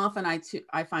this is often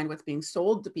I find what's being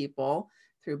sold to people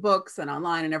through books and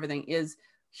online and everything, is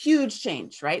huge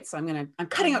change, right? So I'm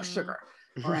cutting out sugar,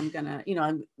 or I'm gonna, you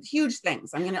know, huge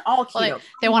things. I'm gonna all keto. Like,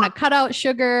 they want to cut out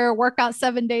sugar, work out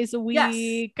 7 days a week,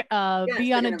 Yes,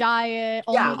 be on a diet,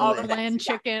 only eat land,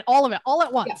 chicken, all of it, all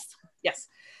at once. Yes.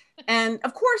 And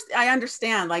of course, I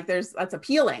understand, like that's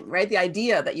appealing, right? The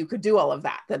idea that you could do all of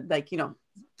that, like, you know,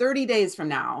 30 days from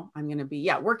now, I'm going to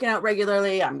be, working out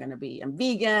regularly. I'm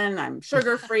vegan. I'm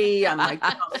sugar-free. I'm like,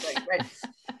 right?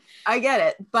 I get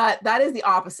it. But that is the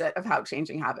opposite of how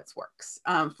changing habits works.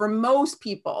 For most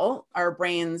people, our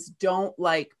brains don't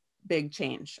like big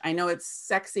change. I know it's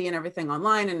sexy and everything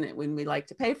online, and when we like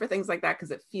to pay for things like that,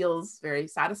 because it feels very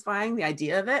satisfying, the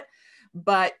idea of it,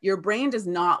 but your brain does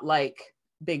not like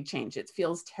big change. It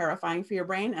feels terrifying for your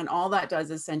brain. And all that does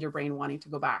is send your brain wanting to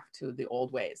go back to the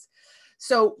old ways.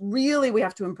 So really, we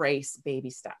have to embrace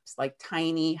baby steps, like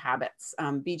tiny habits.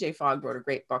 BJ Fogg wrote a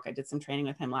great book. I did some training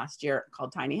with him last year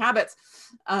called Tiny Habits.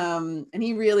 And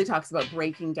he really talks about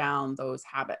breaking down those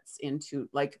habits into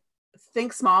like,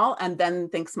 think small and then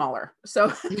think smaller.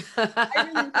 So I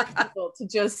really encourage people to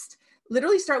just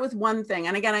literally start with one thing.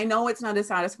 And again, I know it's not as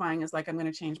satisfying as like, I'm going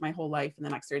to change my whole life in the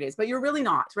next 30 days, but you're really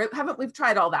not, right? We've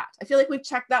tried all that. I feel like we've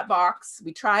checked that box.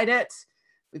 We tried it.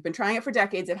 We've been trying it for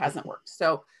decades. It hasn't worked.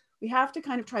 So we have to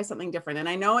kind of try something different. And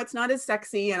I know it's not as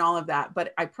sexy and all of that,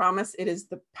 but I promise it is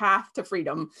the path to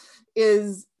freedom,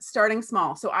 is starting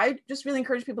small. So I just really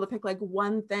encourage people to pick like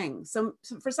one thing. So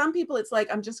for some people, it's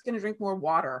like, I'm just going to drink more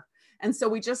water. And so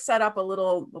we just set up a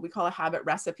little, what we call a habit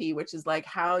recipe, which is like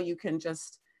how you can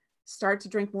just start to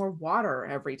drink more water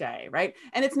every day, right?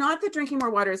 And it's not that drinking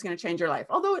more water is going to change your life,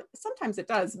 although sometimes it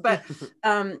does, but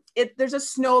there's a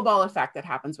snowball effect that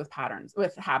happens with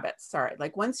habits. Sorry.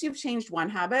 Like once you've changed one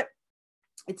habit,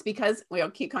 it's because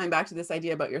we'll keep coming back to this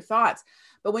idea about your thoughts.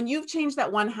 But when you've changed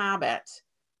that one habit,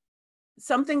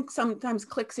 something sometimes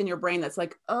clicks in your brain that's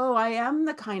like, oh, I am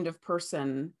the kind of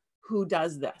person who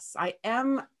does this.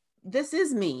 This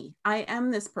is me. I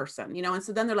am this person, you know? And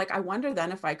so then they're like, I wonder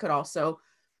then if I could also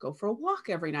go for a walk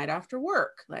every night after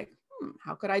work. Like,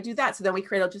 how could I do that? So then we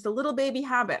create just a little baby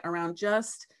habit around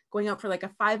just going out for like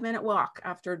a 5-minute walk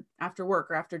after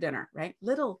work or after dinner, right?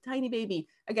 Little tiny baby.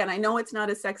 Again, I know it's not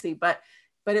as sexy, but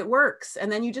it works.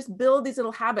 And then you just build these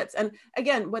little habits. And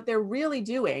again, what they're really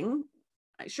doing,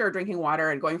 sure, drinking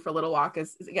water and going for a little walk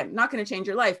is again, not going to change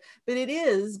your life, but it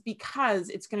is because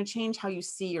it's going to change how you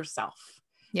see yourself.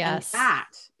 Yes. And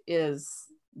that is,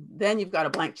 then you've got a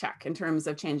blank check in terms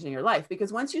of changing your life.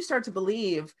 Because once you start to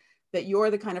believe that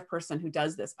you're the kind of person who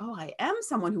does this, oh, I am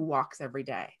someone who walks every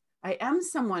day. I am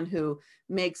someone who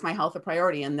makes my health a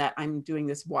priority, and that I'm doing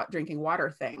this drinking water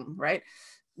thing, right?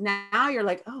 Now you're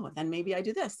like, oh, then maybe I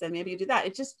do this, then maybe you do that.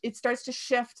 It starts to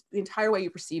shift the entire way you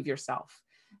perceive yourself.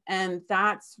 And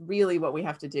that's really what we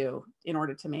have to do in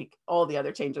order to make all the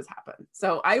other changes happen.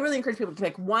 So I really encourage people to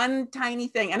pick one tiny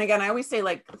thing. And again, I always say,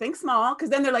 like, think small, because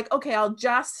then they're like, okay, I'll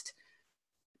just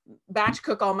batch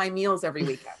cook all my meals every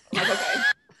weekend. I'm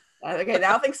like, okay,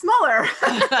 now think smaller.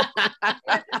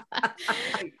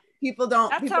 People don't.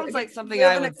 That people, sounds like something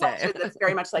I would say. That's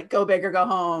very much like go big or go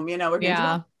home. You know, we're going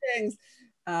to do things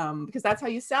because that's how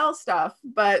you sell stuff.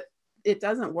 But it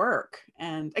doesn't work.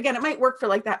 And again, it might work for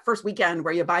like that first weekend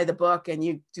where you buy the book and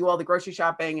you do all the grocery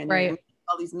shopping and you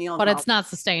all these meals, but it's not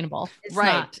sustainable. It's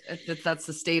right. It's that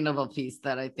sustainable piece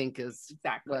that I think is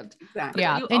exactly.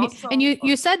 Yeah. And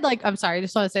you said, like, I'm sorry, I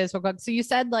just want to say this real quick. So you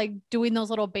said, like, doing those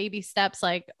little baby steps,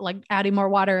 like adding more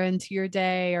water into your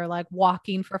day, or like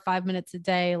walking for 5 minutes a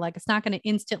day. Like, it's not going to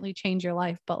instantly change your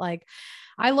life, but like,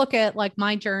 I look at like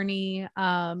my journey,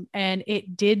 and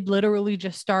it did literally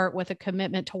just start with a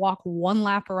commitment to walk one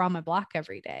lap around my block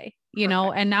every day, you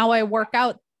know, and now I work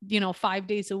out, 5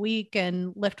 days a week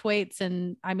and lift weights.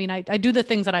 And I mean, I do the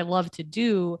things that I love to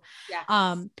do. Yes.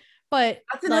 But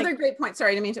that's another great point.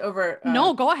 Sorry, I didn't mean to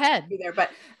no, go ahead. There, but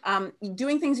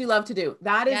doing things you love to do,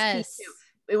 that is key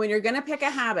too. When you're going to pick a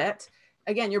habit,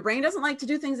 again, your brain doesn't like to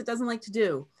do things it doesn't like to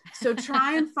do. So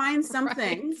try and find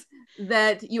something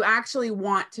that you actually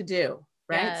want to do.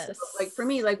 Right. Yes. So like for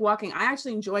me, like walking, I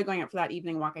actually enjoy going out for that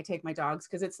evening walk. I take my dogs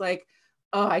because it's like,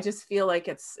 oh, I just feel like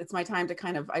it's my time to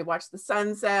kind of, I watch the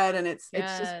sunset and it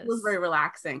just feels very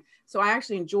relaxing. So I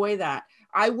actually enjoy that.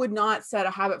 I would not set a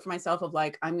habit for myself of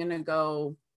like, I'm going to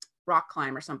go rock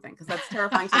climb or something, because that's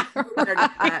terrifying.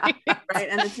 Right.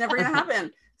 And it's never going to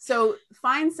happen. So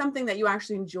find something that you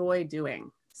actually enjoy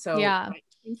doing. So like,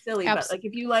 silly, but like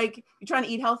if you're trying to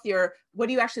eat healthier, what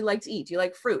do you actually like to eat? Do you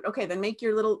like fruit? Okay, then make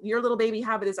your little baby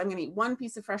habit is I'm going to eat one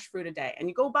piece of fresh fruit a day, and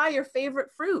you go buy your favorite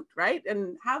fruit, right?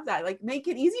 And have that, like, make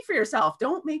it easy for yourself.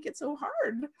 Don't make it so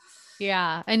hard.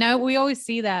 Yeah. And we always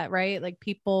see that, right? Like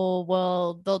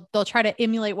people they'll try to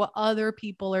emulate what other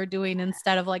people are doing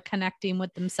instead of like connecting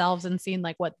with themselves and seeing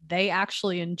like what they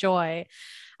actually enjoy.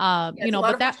 But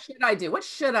that, what should I do? What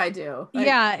should I do? Like,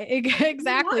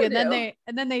 exactly. And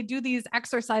then they do these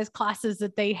exercise classes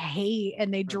that they hate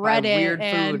and they dread it. Weird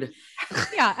food.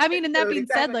 Yeah. I mean, and that being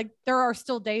said, like there are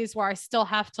still days where I still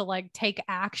have to like take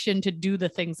action to do the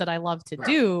things that I love to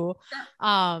do.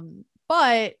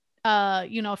 But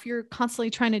if you're constantly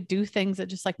trying to do things that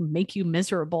just like make you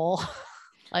miserable,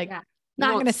 like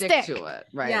not going to stick to it.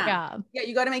 Right. Yeah.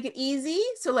 You got to make it easy.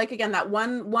 So like, again, that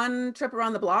one trip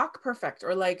around the block, perfect.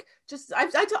 Or like, just,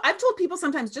 I've told people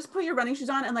sometimes just put your running shoes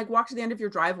on and like walk to the end of your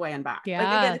driveway and back. Yeah.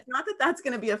 Like, again, it's not that that's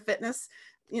going to be a fitness,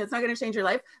 it's not going to change your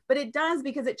life, but it does,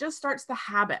 because it just starts the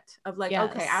habit of like,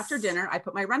 okay, after dinner, I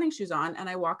put my running shoes on and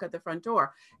I walk out the front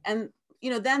door. And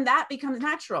then that becomes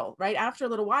natural, right? After a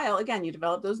little while, again, you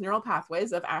develop those neural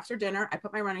pathways of after dinner, I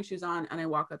put my running shoes on and I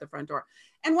walk out the front door.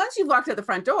 And once you've walked out the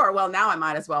front door, well, now I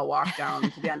might as well walk down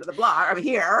to the end of the block. I'm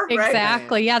here.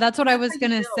 Exactly. Right? Yeah. That's what I was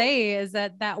going to say, is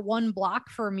that one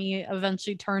block for me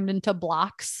eventually turned into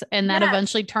blocks, and that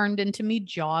eventually turned into me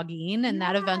jogging, and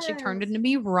that eventually turned into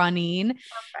me running. Perfect.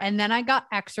 And then I got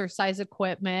exercise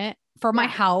equipment for my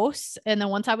house. And then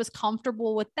once I was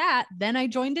comfortable with that, then I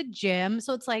joined a gym.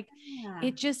 So it's like,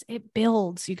 it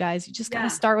builds, you guys. You just got to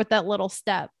start with that little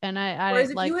step. And whereas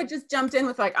if you had just jumped in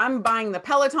with like, I'm buying the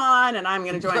Peloton and I'm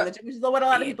going to join the gym, which is what a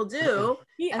lot of people do.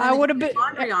 I would have been,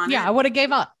 I would have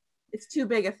gave up. It's too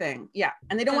big a thing. Yeah.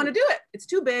 And they don't want to do it. It's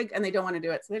too big and they don't want to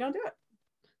do it. So they don't do it.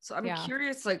 So I'm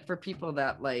curious, like for people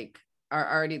that like are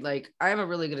already like, I have a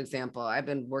really good example. I've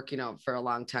been working out for a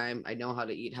long time. I know how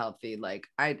to eat healthy. Like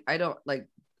I don't like,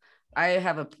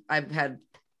 I've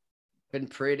been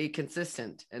pretty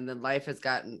consistent, and then life has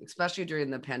gotten, especially during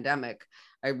the pandemic,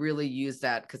 I really used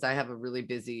that because I have a really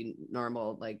busy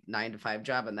normal like 9-to-5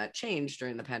 job, and that changed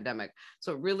during the pandemic.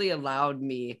 So it really allowed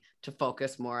me to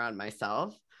focus more on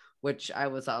myself, which I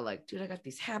was all like, dude, I got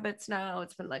these habits now.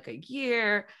 It's been like a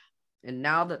year. And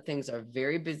now that things are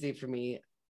very busy for me,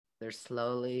 they're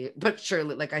slowly but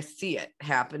surely, like I see it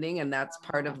happening. And that's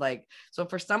part of like, so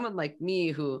for someone like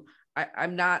me who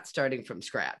I'm not starting from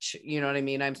scratch, you know what I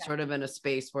mean? I'm sort of in a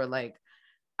space where like,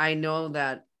 I know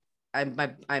that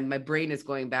my brain is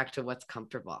going back to what's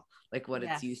comfortable, like what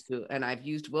it's used to. And I've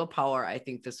used willpower, I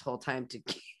think, this whole time to,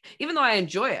 even though I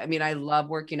enjoy it. I mean, I love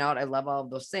working out. I love all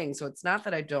of those things. So it's not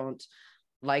that I don't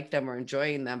like them or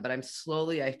enjoying them, but I'm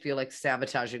slowly, I feel like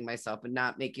sabotaging myself and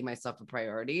not making myself a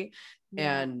priority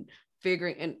and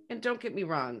figuring, and don't get me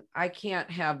wrong, I can't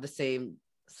have the same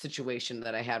situation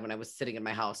that I had when I was sitting in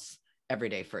my house every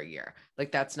day for a year.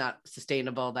 Like that's not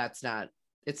sustainable. It's not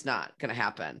going to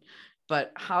happen.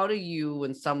 But how do you,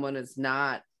 when someone is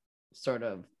not sort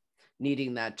of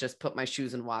needing that, just put my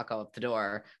shoes and walk out the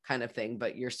door kind of thing,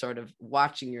 but you're sort of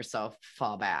watching yourself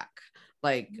fall back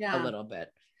like a little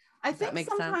bit. I think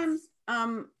sometimes,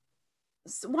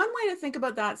 so one way to think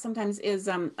about that sometimes is,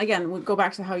 again, we'll go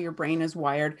back to how your brain is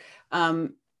wired.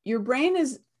 Your brain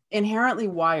is inherently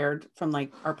wired from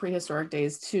like our prehistoric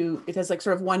days to, it has like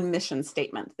sort of one mission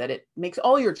statement that it makes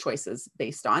all your choices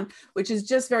based on, which is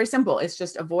just very simple. It's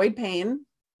just avoid pain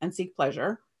and seek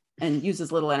pleasure, and use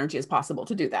as little energy as possible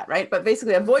to do that, right? But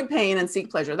basically avoid pain and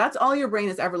seek pleasure. That's all your brain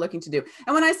is ever looking to do.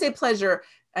 And when I say pleasure,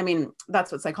 I mean,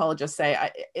 that's what psychologists say.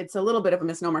 It's a little bit of a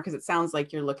misnomer because it sounds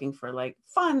like you're looking for like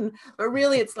fun, but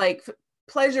really it's like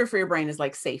pleasure for your brain is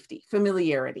like safety,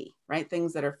 familiarity, right?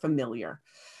 Things that are familiar.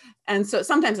 And so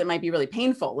sometimes it might be really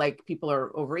painful, like people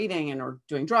are overeating and or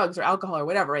doing drugs or alcohol or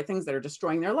whatever, right? Things that are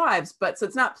destroying their lives. But so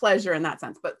it's not pleasure in that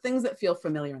sense, but things that feel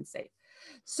familiar and safe.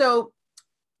 So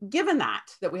given that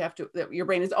that your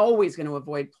brain is always going to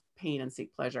avoid pain and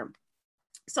seek pleasure,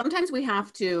 sometimes we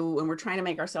have to, when we're trying to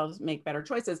make ourselves make better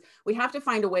choices, we have to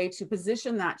find a way to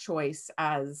position that choice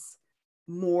as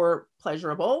more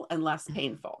pleasurable and less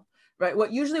painful, right?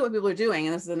 What people are doing,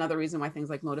 and this is another reason why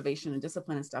things like motivation and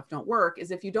discipline and stuff don't work,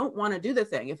 is if you don't want to do the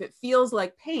thing, if it feels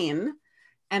like pain,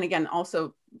 and again,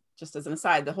 also just as an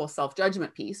aside, the whole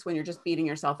self-judgment piece, when you're just beating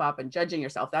yourself up and judging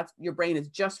yourself, that's your brain is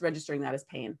just registering that as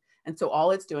pain. And so all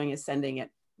it's doing is sending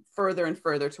it further and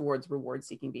further towards reward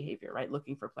seeking behavior, right?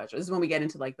 Looking for pleasure. This is when we get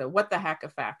into like the what the heck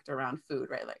effect around food,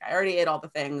 right? Like I already ate all the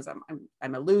things.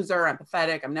 I'm a loser. I'm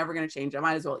pathetic. I'm never going to change. I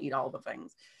might as well eat all the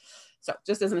things. So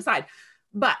just as an aside.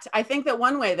 But I think that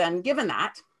one way then, given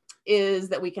that, is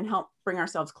that we can help bring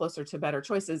ourselves closer to better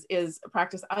choices is a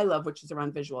practice I love, which is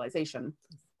around visualization.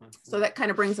 So that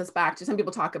kind of brings us back to, some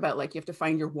people talk about like you have to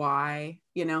find your why,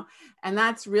 and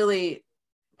that's really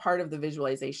part of the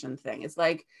visualization thing. It's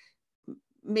like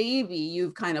maybe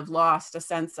you've kind of lost a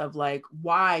sense of like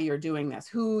why you're doing this,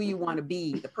 who you want to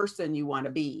be, the person you want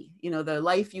to be, the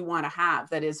life you want to have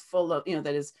that is full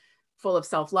of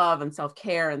self-love and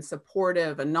self-care and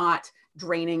supportive, and not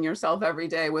draining yourself every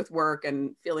day with work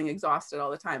and feeling exhausted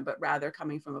all the time, but rather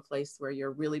coming from a place where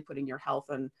you're really putting your health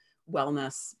and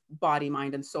wellness, body,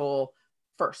 mind, and soul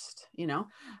first.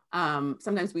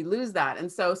 Sometimes we lose that.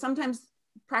 And so sometimes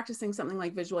practicing something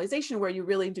like visualization, where you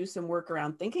really do some work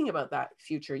around thinking about that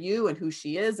future you and who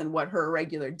she is and what her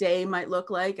regular day might look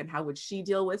like and how would she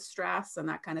deal with stress and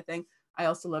that kind of thing. I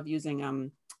also love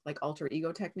using like alter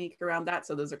ego technique around that.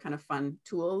 So those are kind of fun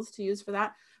tools to use for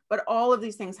that. But all of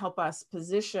these things help us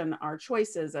position our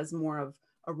choices as more of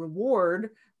a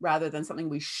reward rather than something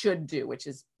we should do, which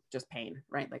is just pain,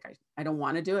 right? Like I don't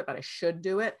want to do it, but I should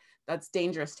do it. That's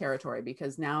dangerous territory,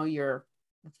 because now the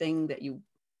thing that you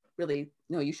really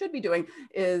know you should be doing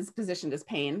is positioned as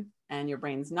pain, and your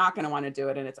brain's not going to want to do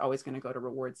it, and it's always going to go to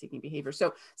reward seeking behavior.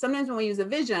 So sometimes when we use a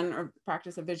vision or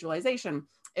practice of visualization,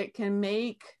 it can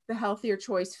make the healthier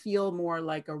choice feel more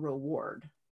like a reward,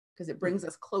 because it brings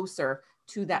us closer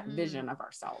to that vision of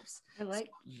ourselves. I like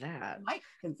that,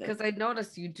 because I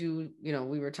noticed you do,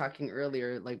 we were talking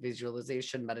earlier, like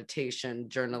visualization, meditation,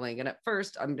 journaling. And at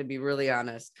first, I'm going to be really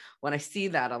honest, when I see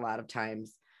that a lot of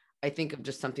times, I think of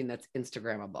just something that's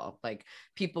Instagrammable. Like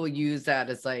people use that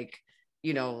as like,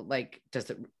 like, does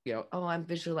it, oh, I'm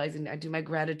visualizing, I do my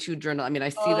gratitude journal. I mean, I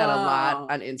see that a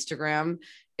lot on Instagram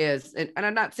and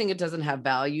I'm not saying it doesn't have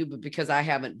value, but because I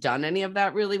haven't done any of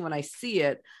that really, when I see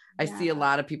it, I see a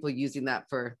lot of people using that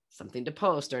for something to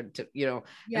post or to, and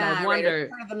I wonder,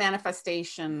 kind of the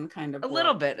manifestation kind of a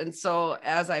little bit. And so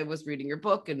as I was reading your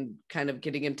book and kind of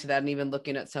getting into that and even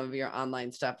looking at some of your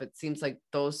online stuff, it seems like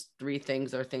those three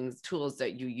things are tools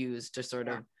that you use to sort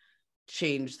of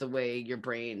change the way your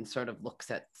brain sort of looks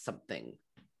at something.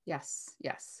 Yes.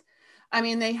 I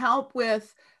mean, they help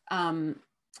with,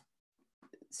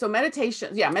 so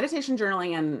meditation,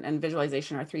 journaling and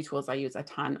visualization are three tools I use a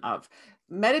ton of.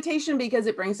 Meditation, because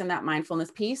it brings in that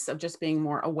mindfulness piece of just being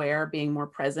more aware, being more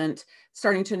present,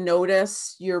 starting to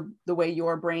notice the way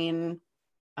your brain,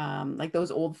 like those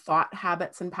old thought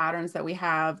habits and patterns that we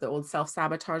have, the old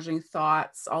self-sabotaging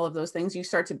thoughts, all of those things.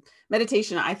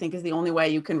 Meditation, I think, is the only way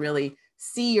you can really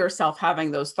see yourself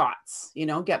having those thoughts,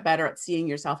 get better at seeing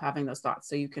yourself having those thoughts,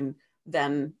 so you can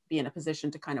then be in a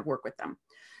position to kind of work with them.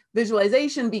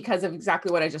 visualization, because of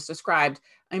exactly what I just described.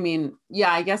 I mean,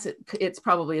 yeah, I guess it's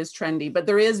probably is trendy, but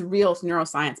there is real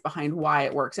neuroscience behind why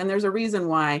it works. And there's a reason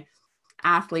why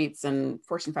athletes and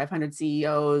Fortune 500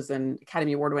 CEOs and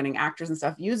Academy Award winning actors and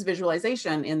stuff use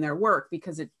visualization in their work,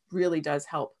 because it really does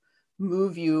help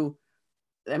move you.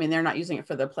 I mean, they're not using it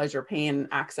for the pleasure pain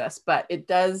access, but it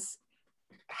does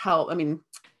help. I mean,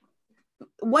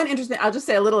 one interesting, I'll just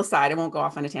say a little aside, I won't go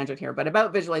off on a tangent here, but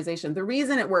about visualization, the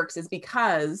reason it works is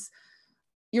because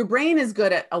your brain is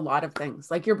good at a lot of things.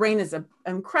 Like, your brain is an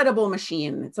incredible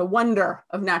machine. It's a wonder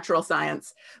of natural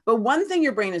science. But one thing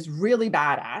your brain is really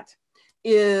bad at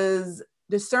is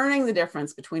discerning the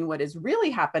difference between what is really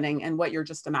happening and what you're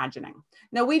just imagining.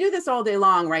 Now, we do this all day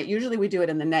long, right? Usually we do it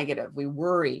in the negative. We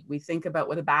worry, we think about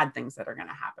what the bad things that are going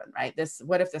to happen, right?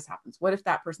 What if this happens? What if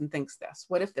that person thinks this?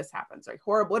 What if this happens? Like,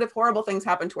 what if horrible things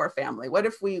happen to our family? What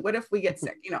if we get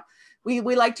sick? You know, we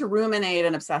like to ruminate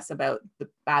and obsess about the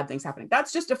bad things happening.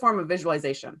 That's just a form of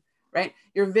visualization, right?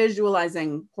 You're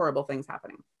visualizing horrible things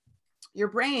happening. Your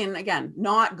brain, again,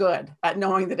 not good at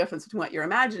knowing the difference between what you're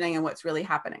imagining and what's really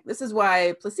happening. This is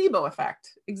why placebo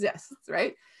effect exists,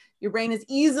 right? Your brain is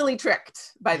easily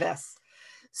tricked by this.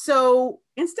 So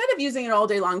instead of using it all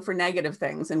day long for negative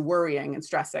things and worrying and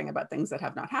stressing about things that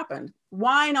have not happened,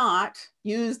 why not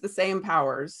use the same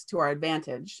powers to our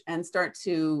advantage and start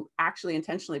to actually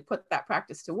intentionally put that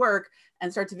practice to work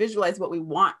and start to visualize what we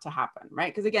want to happen,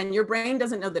 right? Because again, your brain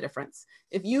doesn't know the difference.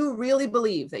 If you really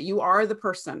believe that you are the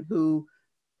person who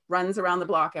runs around the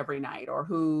block every night, or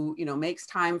who, you know, makes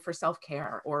time for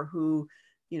self-care, or who,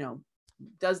 you know,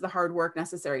 does the hard work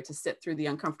necessary to sit through the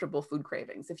uncomfortable food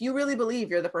cravings. If you really believe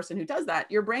you're the person who does that,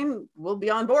 your brain will be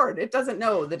on board. It doesn't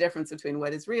know the difference between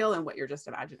what is real and what you're just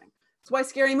imagining. That's why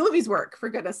scary movies work, for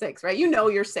goodness sakes, right? You know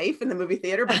you're safe in the movie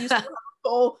theater, but you still have a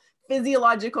full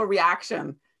physiological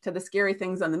reaction to the scary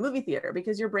things on the movie theater,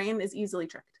 because your brain is easily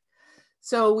tricked.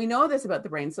 So we know this about the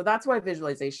brain. So that's why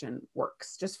visualization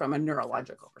works, just from a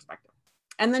neurological perspective.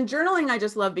 And then journaling, I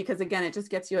just love, because again, it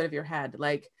just gets you out of your head.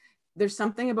 Like, there's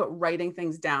something about writing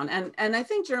things down. And I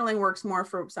think journaling works more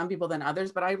for some people than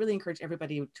others, but I really encourage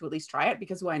everybody to at least try it,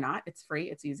 because why not? It's free,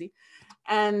 it's easy.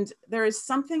 And there is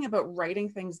something about writing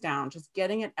things down, just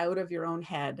getting it out of your own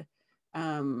head,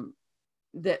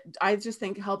 that I just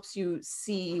think helps you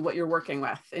see what you're working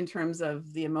with in terms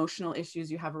of the emotional issues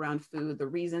you have around food, the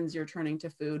reasons you're turning to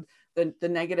food, the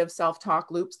negative self-talk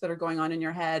loops that are going on in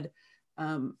your head.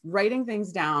 Writing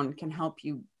things down can help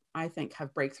you, I think,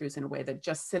 have breakthroughs in a way that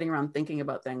just sitting around thinking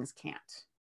about things can't.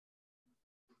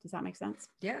 Does that make sense?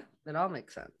 Yeah, it all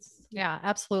makes sense. Yeah,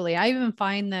 absolutely. I even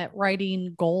find that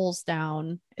writing goals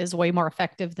down is way more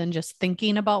effective than just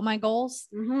thinking about my goals.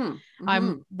 Mm-hmm. Mm-hmm.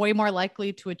 I'm way more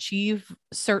likely to achieve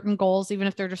certain goals, even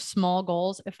if they're just small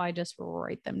goals, if I just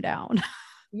write them down.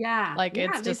 Yeah. Like, yeah,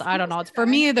 it's just, I don't know. It's, for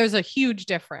me, there's a huge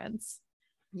difference.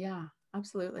 Yeah.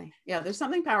 Absolutely. Yeah. There's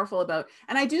something powerful about,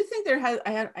 and I do think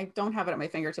I don't have it at my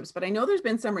fingertips, but I know there's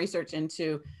been some research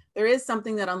into, there is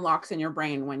something that unlocks in your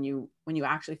brain when you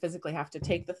actually physically have to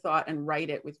take the thought and write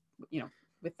it with, you know,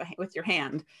 with your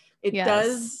hand. It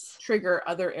does trigger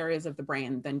other areas of the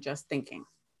brain than just thinking.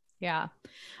 Yeah.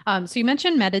 So you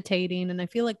mentioned meditating, and I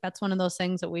feel like that's one of those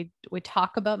things that we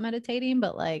talk about meditating,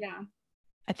 but like,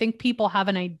 I think people have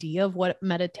an idea of what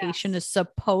meditation is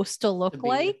supposed to look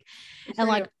like. And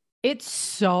like, it's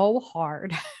so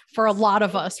hard for a lot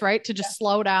of us, right? To just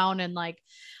slow down and like,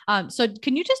 so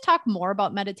can you just talk more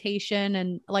about meditation?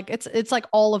 And like, it's like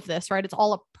all of this, right? It's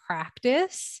all a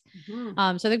practice.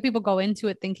 Mm-hmm. So I think people go into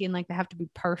it thinking like they have to be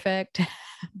perfect,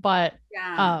 but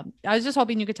I was just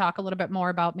hoping you could talk a little bit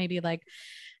more about maybe like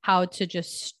how to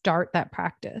just start that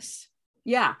practice.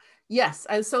 Yeah. Yes.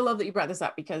 I so love that you brought this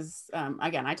up, because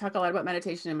again, I talk a lot about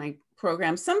meditation in my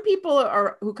program. Some people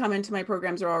who come into my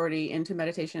programs are already into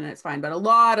meditation, and it's fine, but a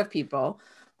lot of people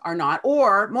are not.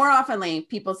 Or more oftenly,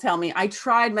 people tell me, I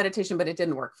tried meditation, but it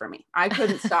didn't work for me. I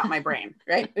couldn't stop my brain,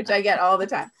 right? Which I get all the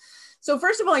time. So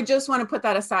first of all, I just want to put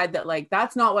that aside, that like,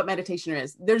 that's not what meditation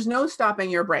is. There's no stopping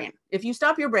your brain. If you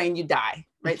stop your brain, you die,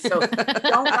 right? So that's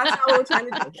not what we're trying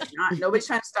to do. Nobody's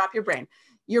trying to stop your brain.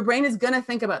 Your brain is going to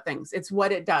think about things. It's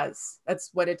what it does. That's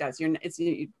what it does.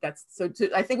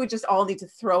 I think we just all need to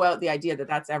throw out the idea that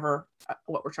that's ever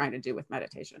what we're trying to do with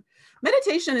meditation.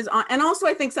 Meditation is on, and also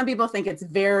I think some people think it's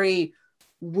very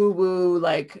woo-woo,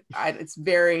 like it's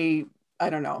very,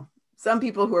 I don't know. Some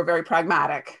people who are very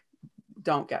pragmatic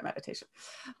don't get meditation.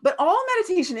 But all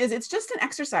meditation is, it's just an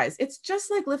exercise. It's just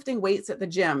like lifting weights at the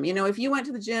gym. You know, if you went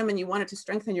to the gym and you wanted to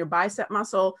strengthen your bicep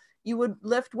muscle, you would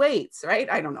lift weights, right?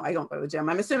 I don't know. I don't go to the gym.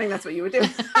 I'm assuming that's what you would do.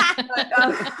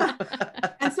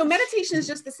 And so meditation is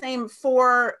just the same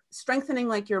for strengthening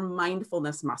like your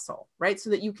mindfulness muscle, right? So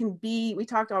that you can be, we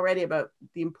talked already about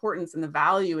the importance and the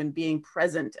value in being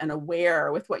present and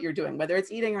aware with what you're doing, whether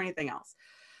it's eating or anything else,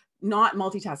 not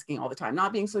multitasking all the time,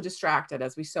 not being so distracted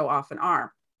as we so often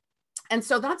are. And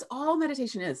so that's all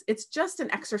meditation is. It's just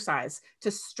an exercise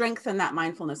to strengthen that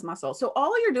mindfulness muscle. So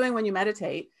all you're doing when you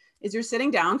meditate is you're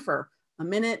sitting down for a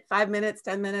minute, 5 minutes,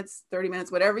 10 minutes, 30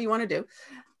 minutes, whatever you want to do.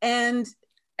 And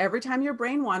every time your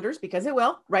brain wanders, because it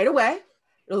will right away,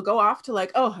 it'll go off to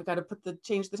like, oh, I got to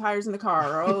change the tires in the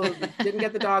car, or oh, didn't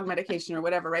get the dog medication or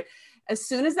whatever, right? As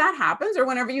soon as that happens, or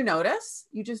whenever you notice,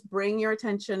 you just bring your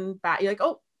attention back. You're like,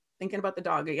 oh, thinking about the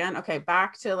dog again. Okay,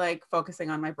 back to like focusing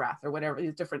on my breath or whatever,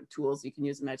 these different tools you can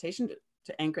use in meditation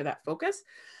to anchor that focus.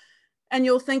 And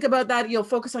you'll think about that. You'll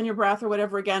focus on your breath or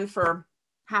whatever again for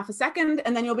half a second.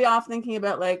 And then you'll be off thinking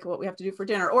about like what we have to do for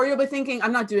dinner. Or you'll be thinking,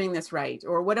 I'm not doing this right.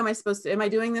 Or what am I supposed to, am I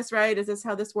doing this right? Is this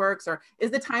how this works? Or is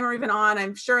the timer even on?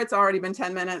 I'm sure it's already been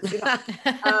 10 minutes. You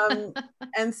know?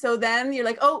 And so then you're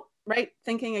like, oh, right.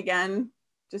 Thinking again,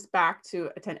 just back to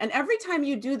attend. And every time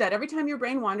you do that, every time your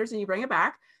brain wanders and you bring it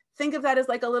back, think of that as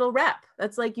like a little rep.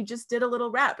 That's like you just did a little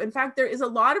rep. In fact, there is a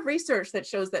lot of research that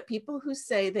shows that people who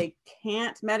say they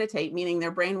can't meditate, meaning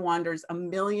their brain wanders a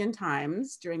million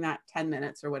times during that 10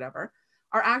 minutes or whatever,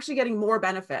 are actually getting more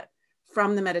benefit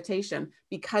from the meditation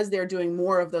because they're doing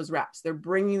more of those reps. They're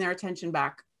bringing their attention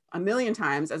back a million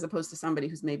times as opposed to somebody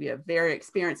who's maybe a very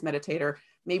experienced meditator.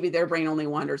 Maybe their brain only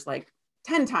wanders like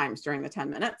 10 times during the 10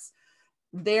 minutes.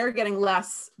 They're getting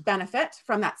less benefit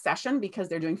from that session because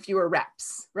they're doing fewer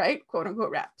reps, right? Quote unquote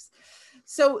reps.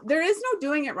 So there is no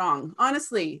doing it wrong.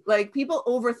 Honestly, like people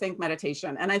overthink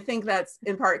meditation. And I think that's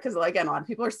in part because, again, a lot of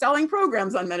people are selling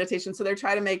programs on meditation. So they're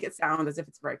trying to make it sound as if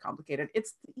it's very complicated.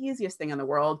 It's the easiest thing in the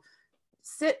world.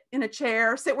 Sit in a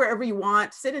chair, sit wherever you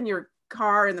want, sit in your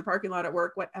car, in the parking lot at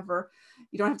work, whatever.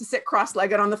 You don't have to sit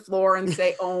cross-legged on the floor and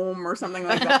say Om or something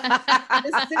like that.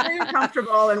 Just sit where you're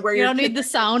comfortable and where you don't need the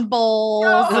sound bowls.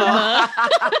 No.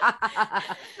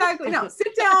 Exactly. No,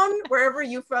 sit down wherever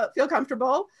you feel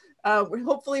comfortable.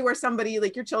 Hopefully where somebody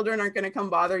like your children aren't going to come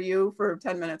bother you for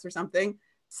 10 minutes or something.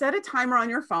 Set a timer on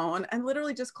your phone and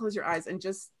literally just close your eyes and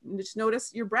just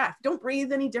notice your breath. Don't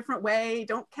breathe any different way.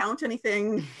 Don't count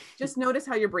anything. Just notice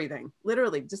how you're breathing.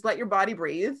 Literally, just let your body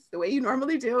breathe the way you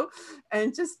normally do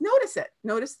and just notice it.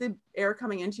 Notice the air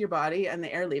coming into your body and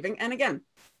the air leaving. And again,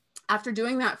 after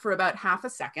doing that for about half a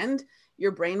second,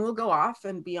 your brain will go off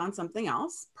and be on something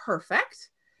else. Perfect.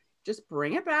 Just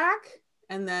bring it back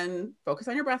and then focus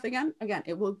on your breath again. Again,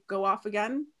 it will go off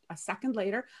again a second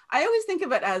later. I always think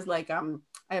of it as like,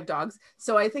 I have dogs.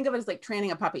 So I think of it as like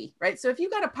training a puppy, right? So if you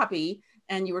got a puppy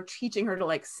and you were teaching her to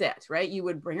like sit, right? You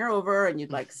would bring her over and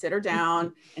you'd like sit her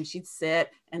down and she'd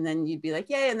sit and then you'd be like,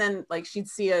 yay. And then like, she'd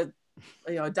see a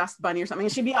dust bunny or something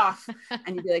and she'd be off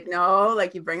and you'd be like, no,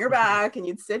 like you bring her back and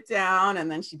you'd sit down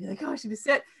and then she'd be like, oh, she'd be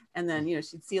sit. And then,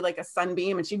 she'd see like a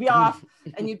sunbeam and she'd be off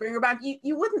and you'd bring her back.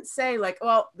 You wouldn't say like,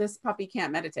 well, this puppy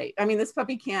can't meditate. I mean, this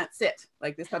puppy can't sit.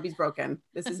 Like this puppy's broken.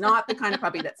 This is not the kind of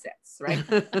puppy that sits, right?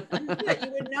 That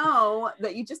you would know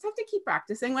that you just have to keep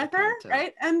practicing with her,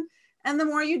 right? And the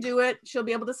more you do it, she'll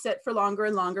be able to sit for longer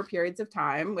and longer periods of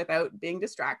time without being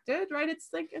distracted, right? It's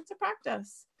a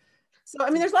practice. So, I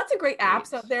mean, there's lots of great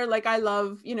apps out there. Like I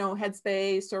love,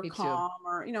 Headspace or Calm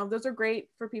or, those are great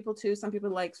for people too. Some people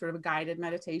like sort of a guided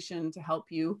meditation to help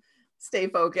you stay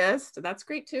focused. That's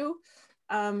great too.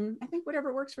 I think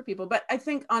whatever works for people, but I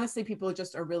think honestly, people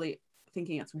just are really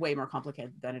thinking it's way more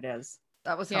complicated than it is.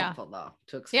 That was helpful though.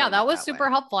 That was super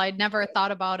helpful. I'd never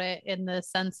thought about it in the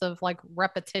sense of like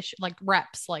repetition, like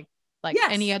reps, like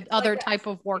any other type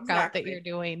of workout that you're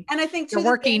doing. And I think you're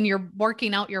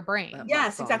working out your brain.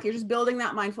 Yes, exactly. You're just building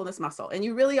that mindfulness muscle. And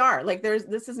you really are like,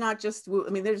 this is not just,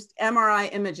 there's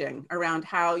MRI imaging around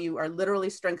how you are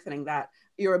literally strengthening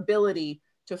your ability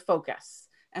to focus.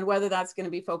 And whether that's going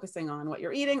to be focusing on what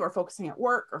you're eating or focusing at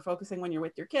work or focusing when you're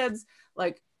with your kids,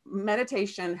 like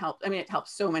meditation helps. I mean, it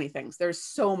helps so many things. There's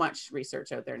so much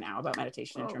research out there now about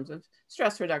meditation in terms of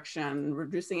stress reduction,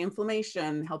 reducing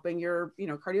inflammation, helping your,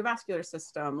 cardiovascular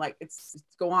system, like it's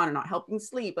go on and on, helping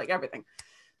sleep, like everything.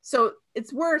 So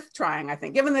it's worth trying, I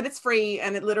think, given that it's free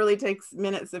and it literally takes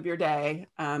minutes of your day.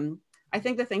 I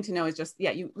think the thing to know is just,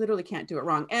 you literally can't do it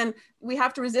wrong. And we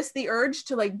have to resist the urge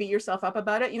to like beat yourself up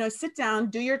about it. Sit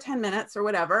down, do your 10 minutes or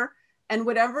whatever. And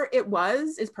whatever it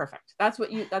was is perfect.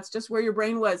 That's just where your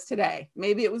brain was today.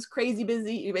 Maybe it was crazy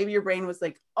busy. Maybe your brain was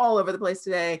like all over the place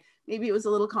today. Maybe it was a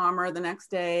little calmer the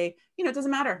next day. It doesn't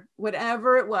matter.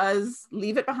 Whatever it was,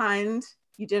 leave it behind.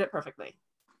 You did it perfectly.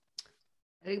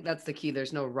 I think that's the key.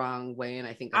 There's no wrong way. And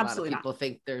I think a Absolutely lot of people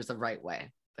think there's a right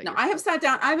way. No, I have sat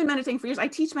down. I've been meditating for years. I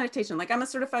teach meditation. Like I'm a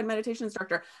certified meditation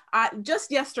instructor.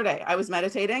 Just yesterday I was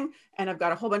meditating and I've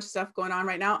got a whole bunch of stuff going on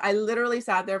right now. I literally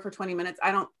sat there for 20 minutes.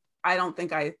 I don't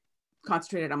think I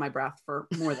concentrated on my breath for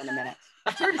more than a minute.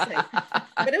 It's hard to say,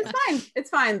 but it was fine. It's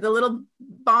fine. The little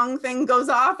bong thing goes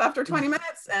off after 20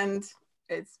 minutes and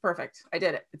it's perfect. I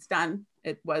did it. It's done.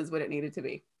 It was what it needed to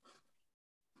be.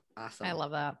 Awesome. I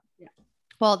love that. Yeah.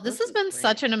 Well, this has been great.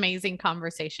 such an amazing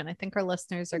conversation. I think our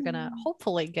listeners are going to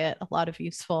hopefully get a lot of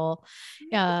useful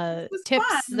tips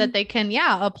fun. that they can,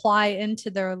 apply into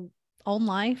their own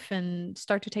life and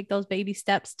start to take those baby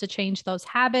steps to change those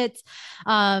habits.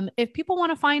 If people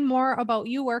want to find more about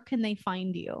you, where can they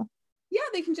find you? Yeah,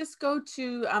 they can just go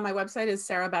to my website is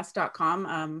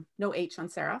sarahbest.com. No H on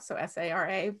Sarah. So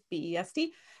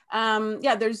SARABEST.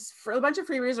 There's a bunch of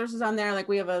free resources on there. Like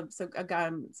we have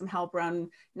some help around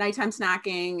nighttime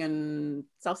snacking and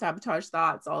self-sabotage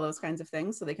thoughts, all those kinds of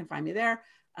things. So they can find me there.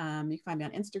 You can find me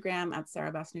on Instagram at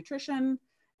Sarah Best Nutrition,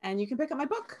 and you can pick up my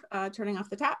book, Turning Off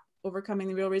the Tap, Overcoming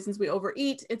the Real Reasons We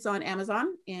Overeat. It's on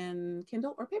Amazon in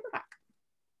Kindle or paperback.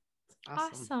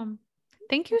 Awesome.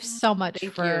 Thank you so much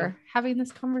for having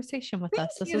this conversation with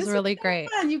us. This was really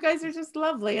great. Fun. You guys are just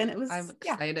lovely. And it was I'm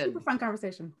excited. Super fun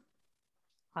conversation.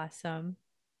 Awesome.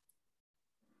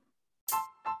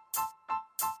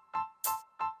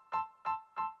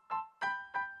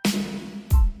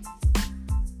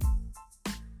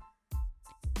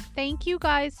 Thank you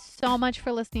guys so much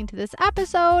for listening to this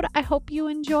episode. I hope you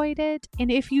enjoyed it.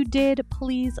 And if you did,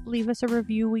 please leave us a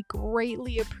review. We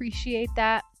greatly appreciate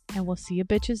that. And we'll see you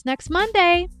bitches next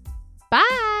Monday.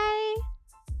 Bye.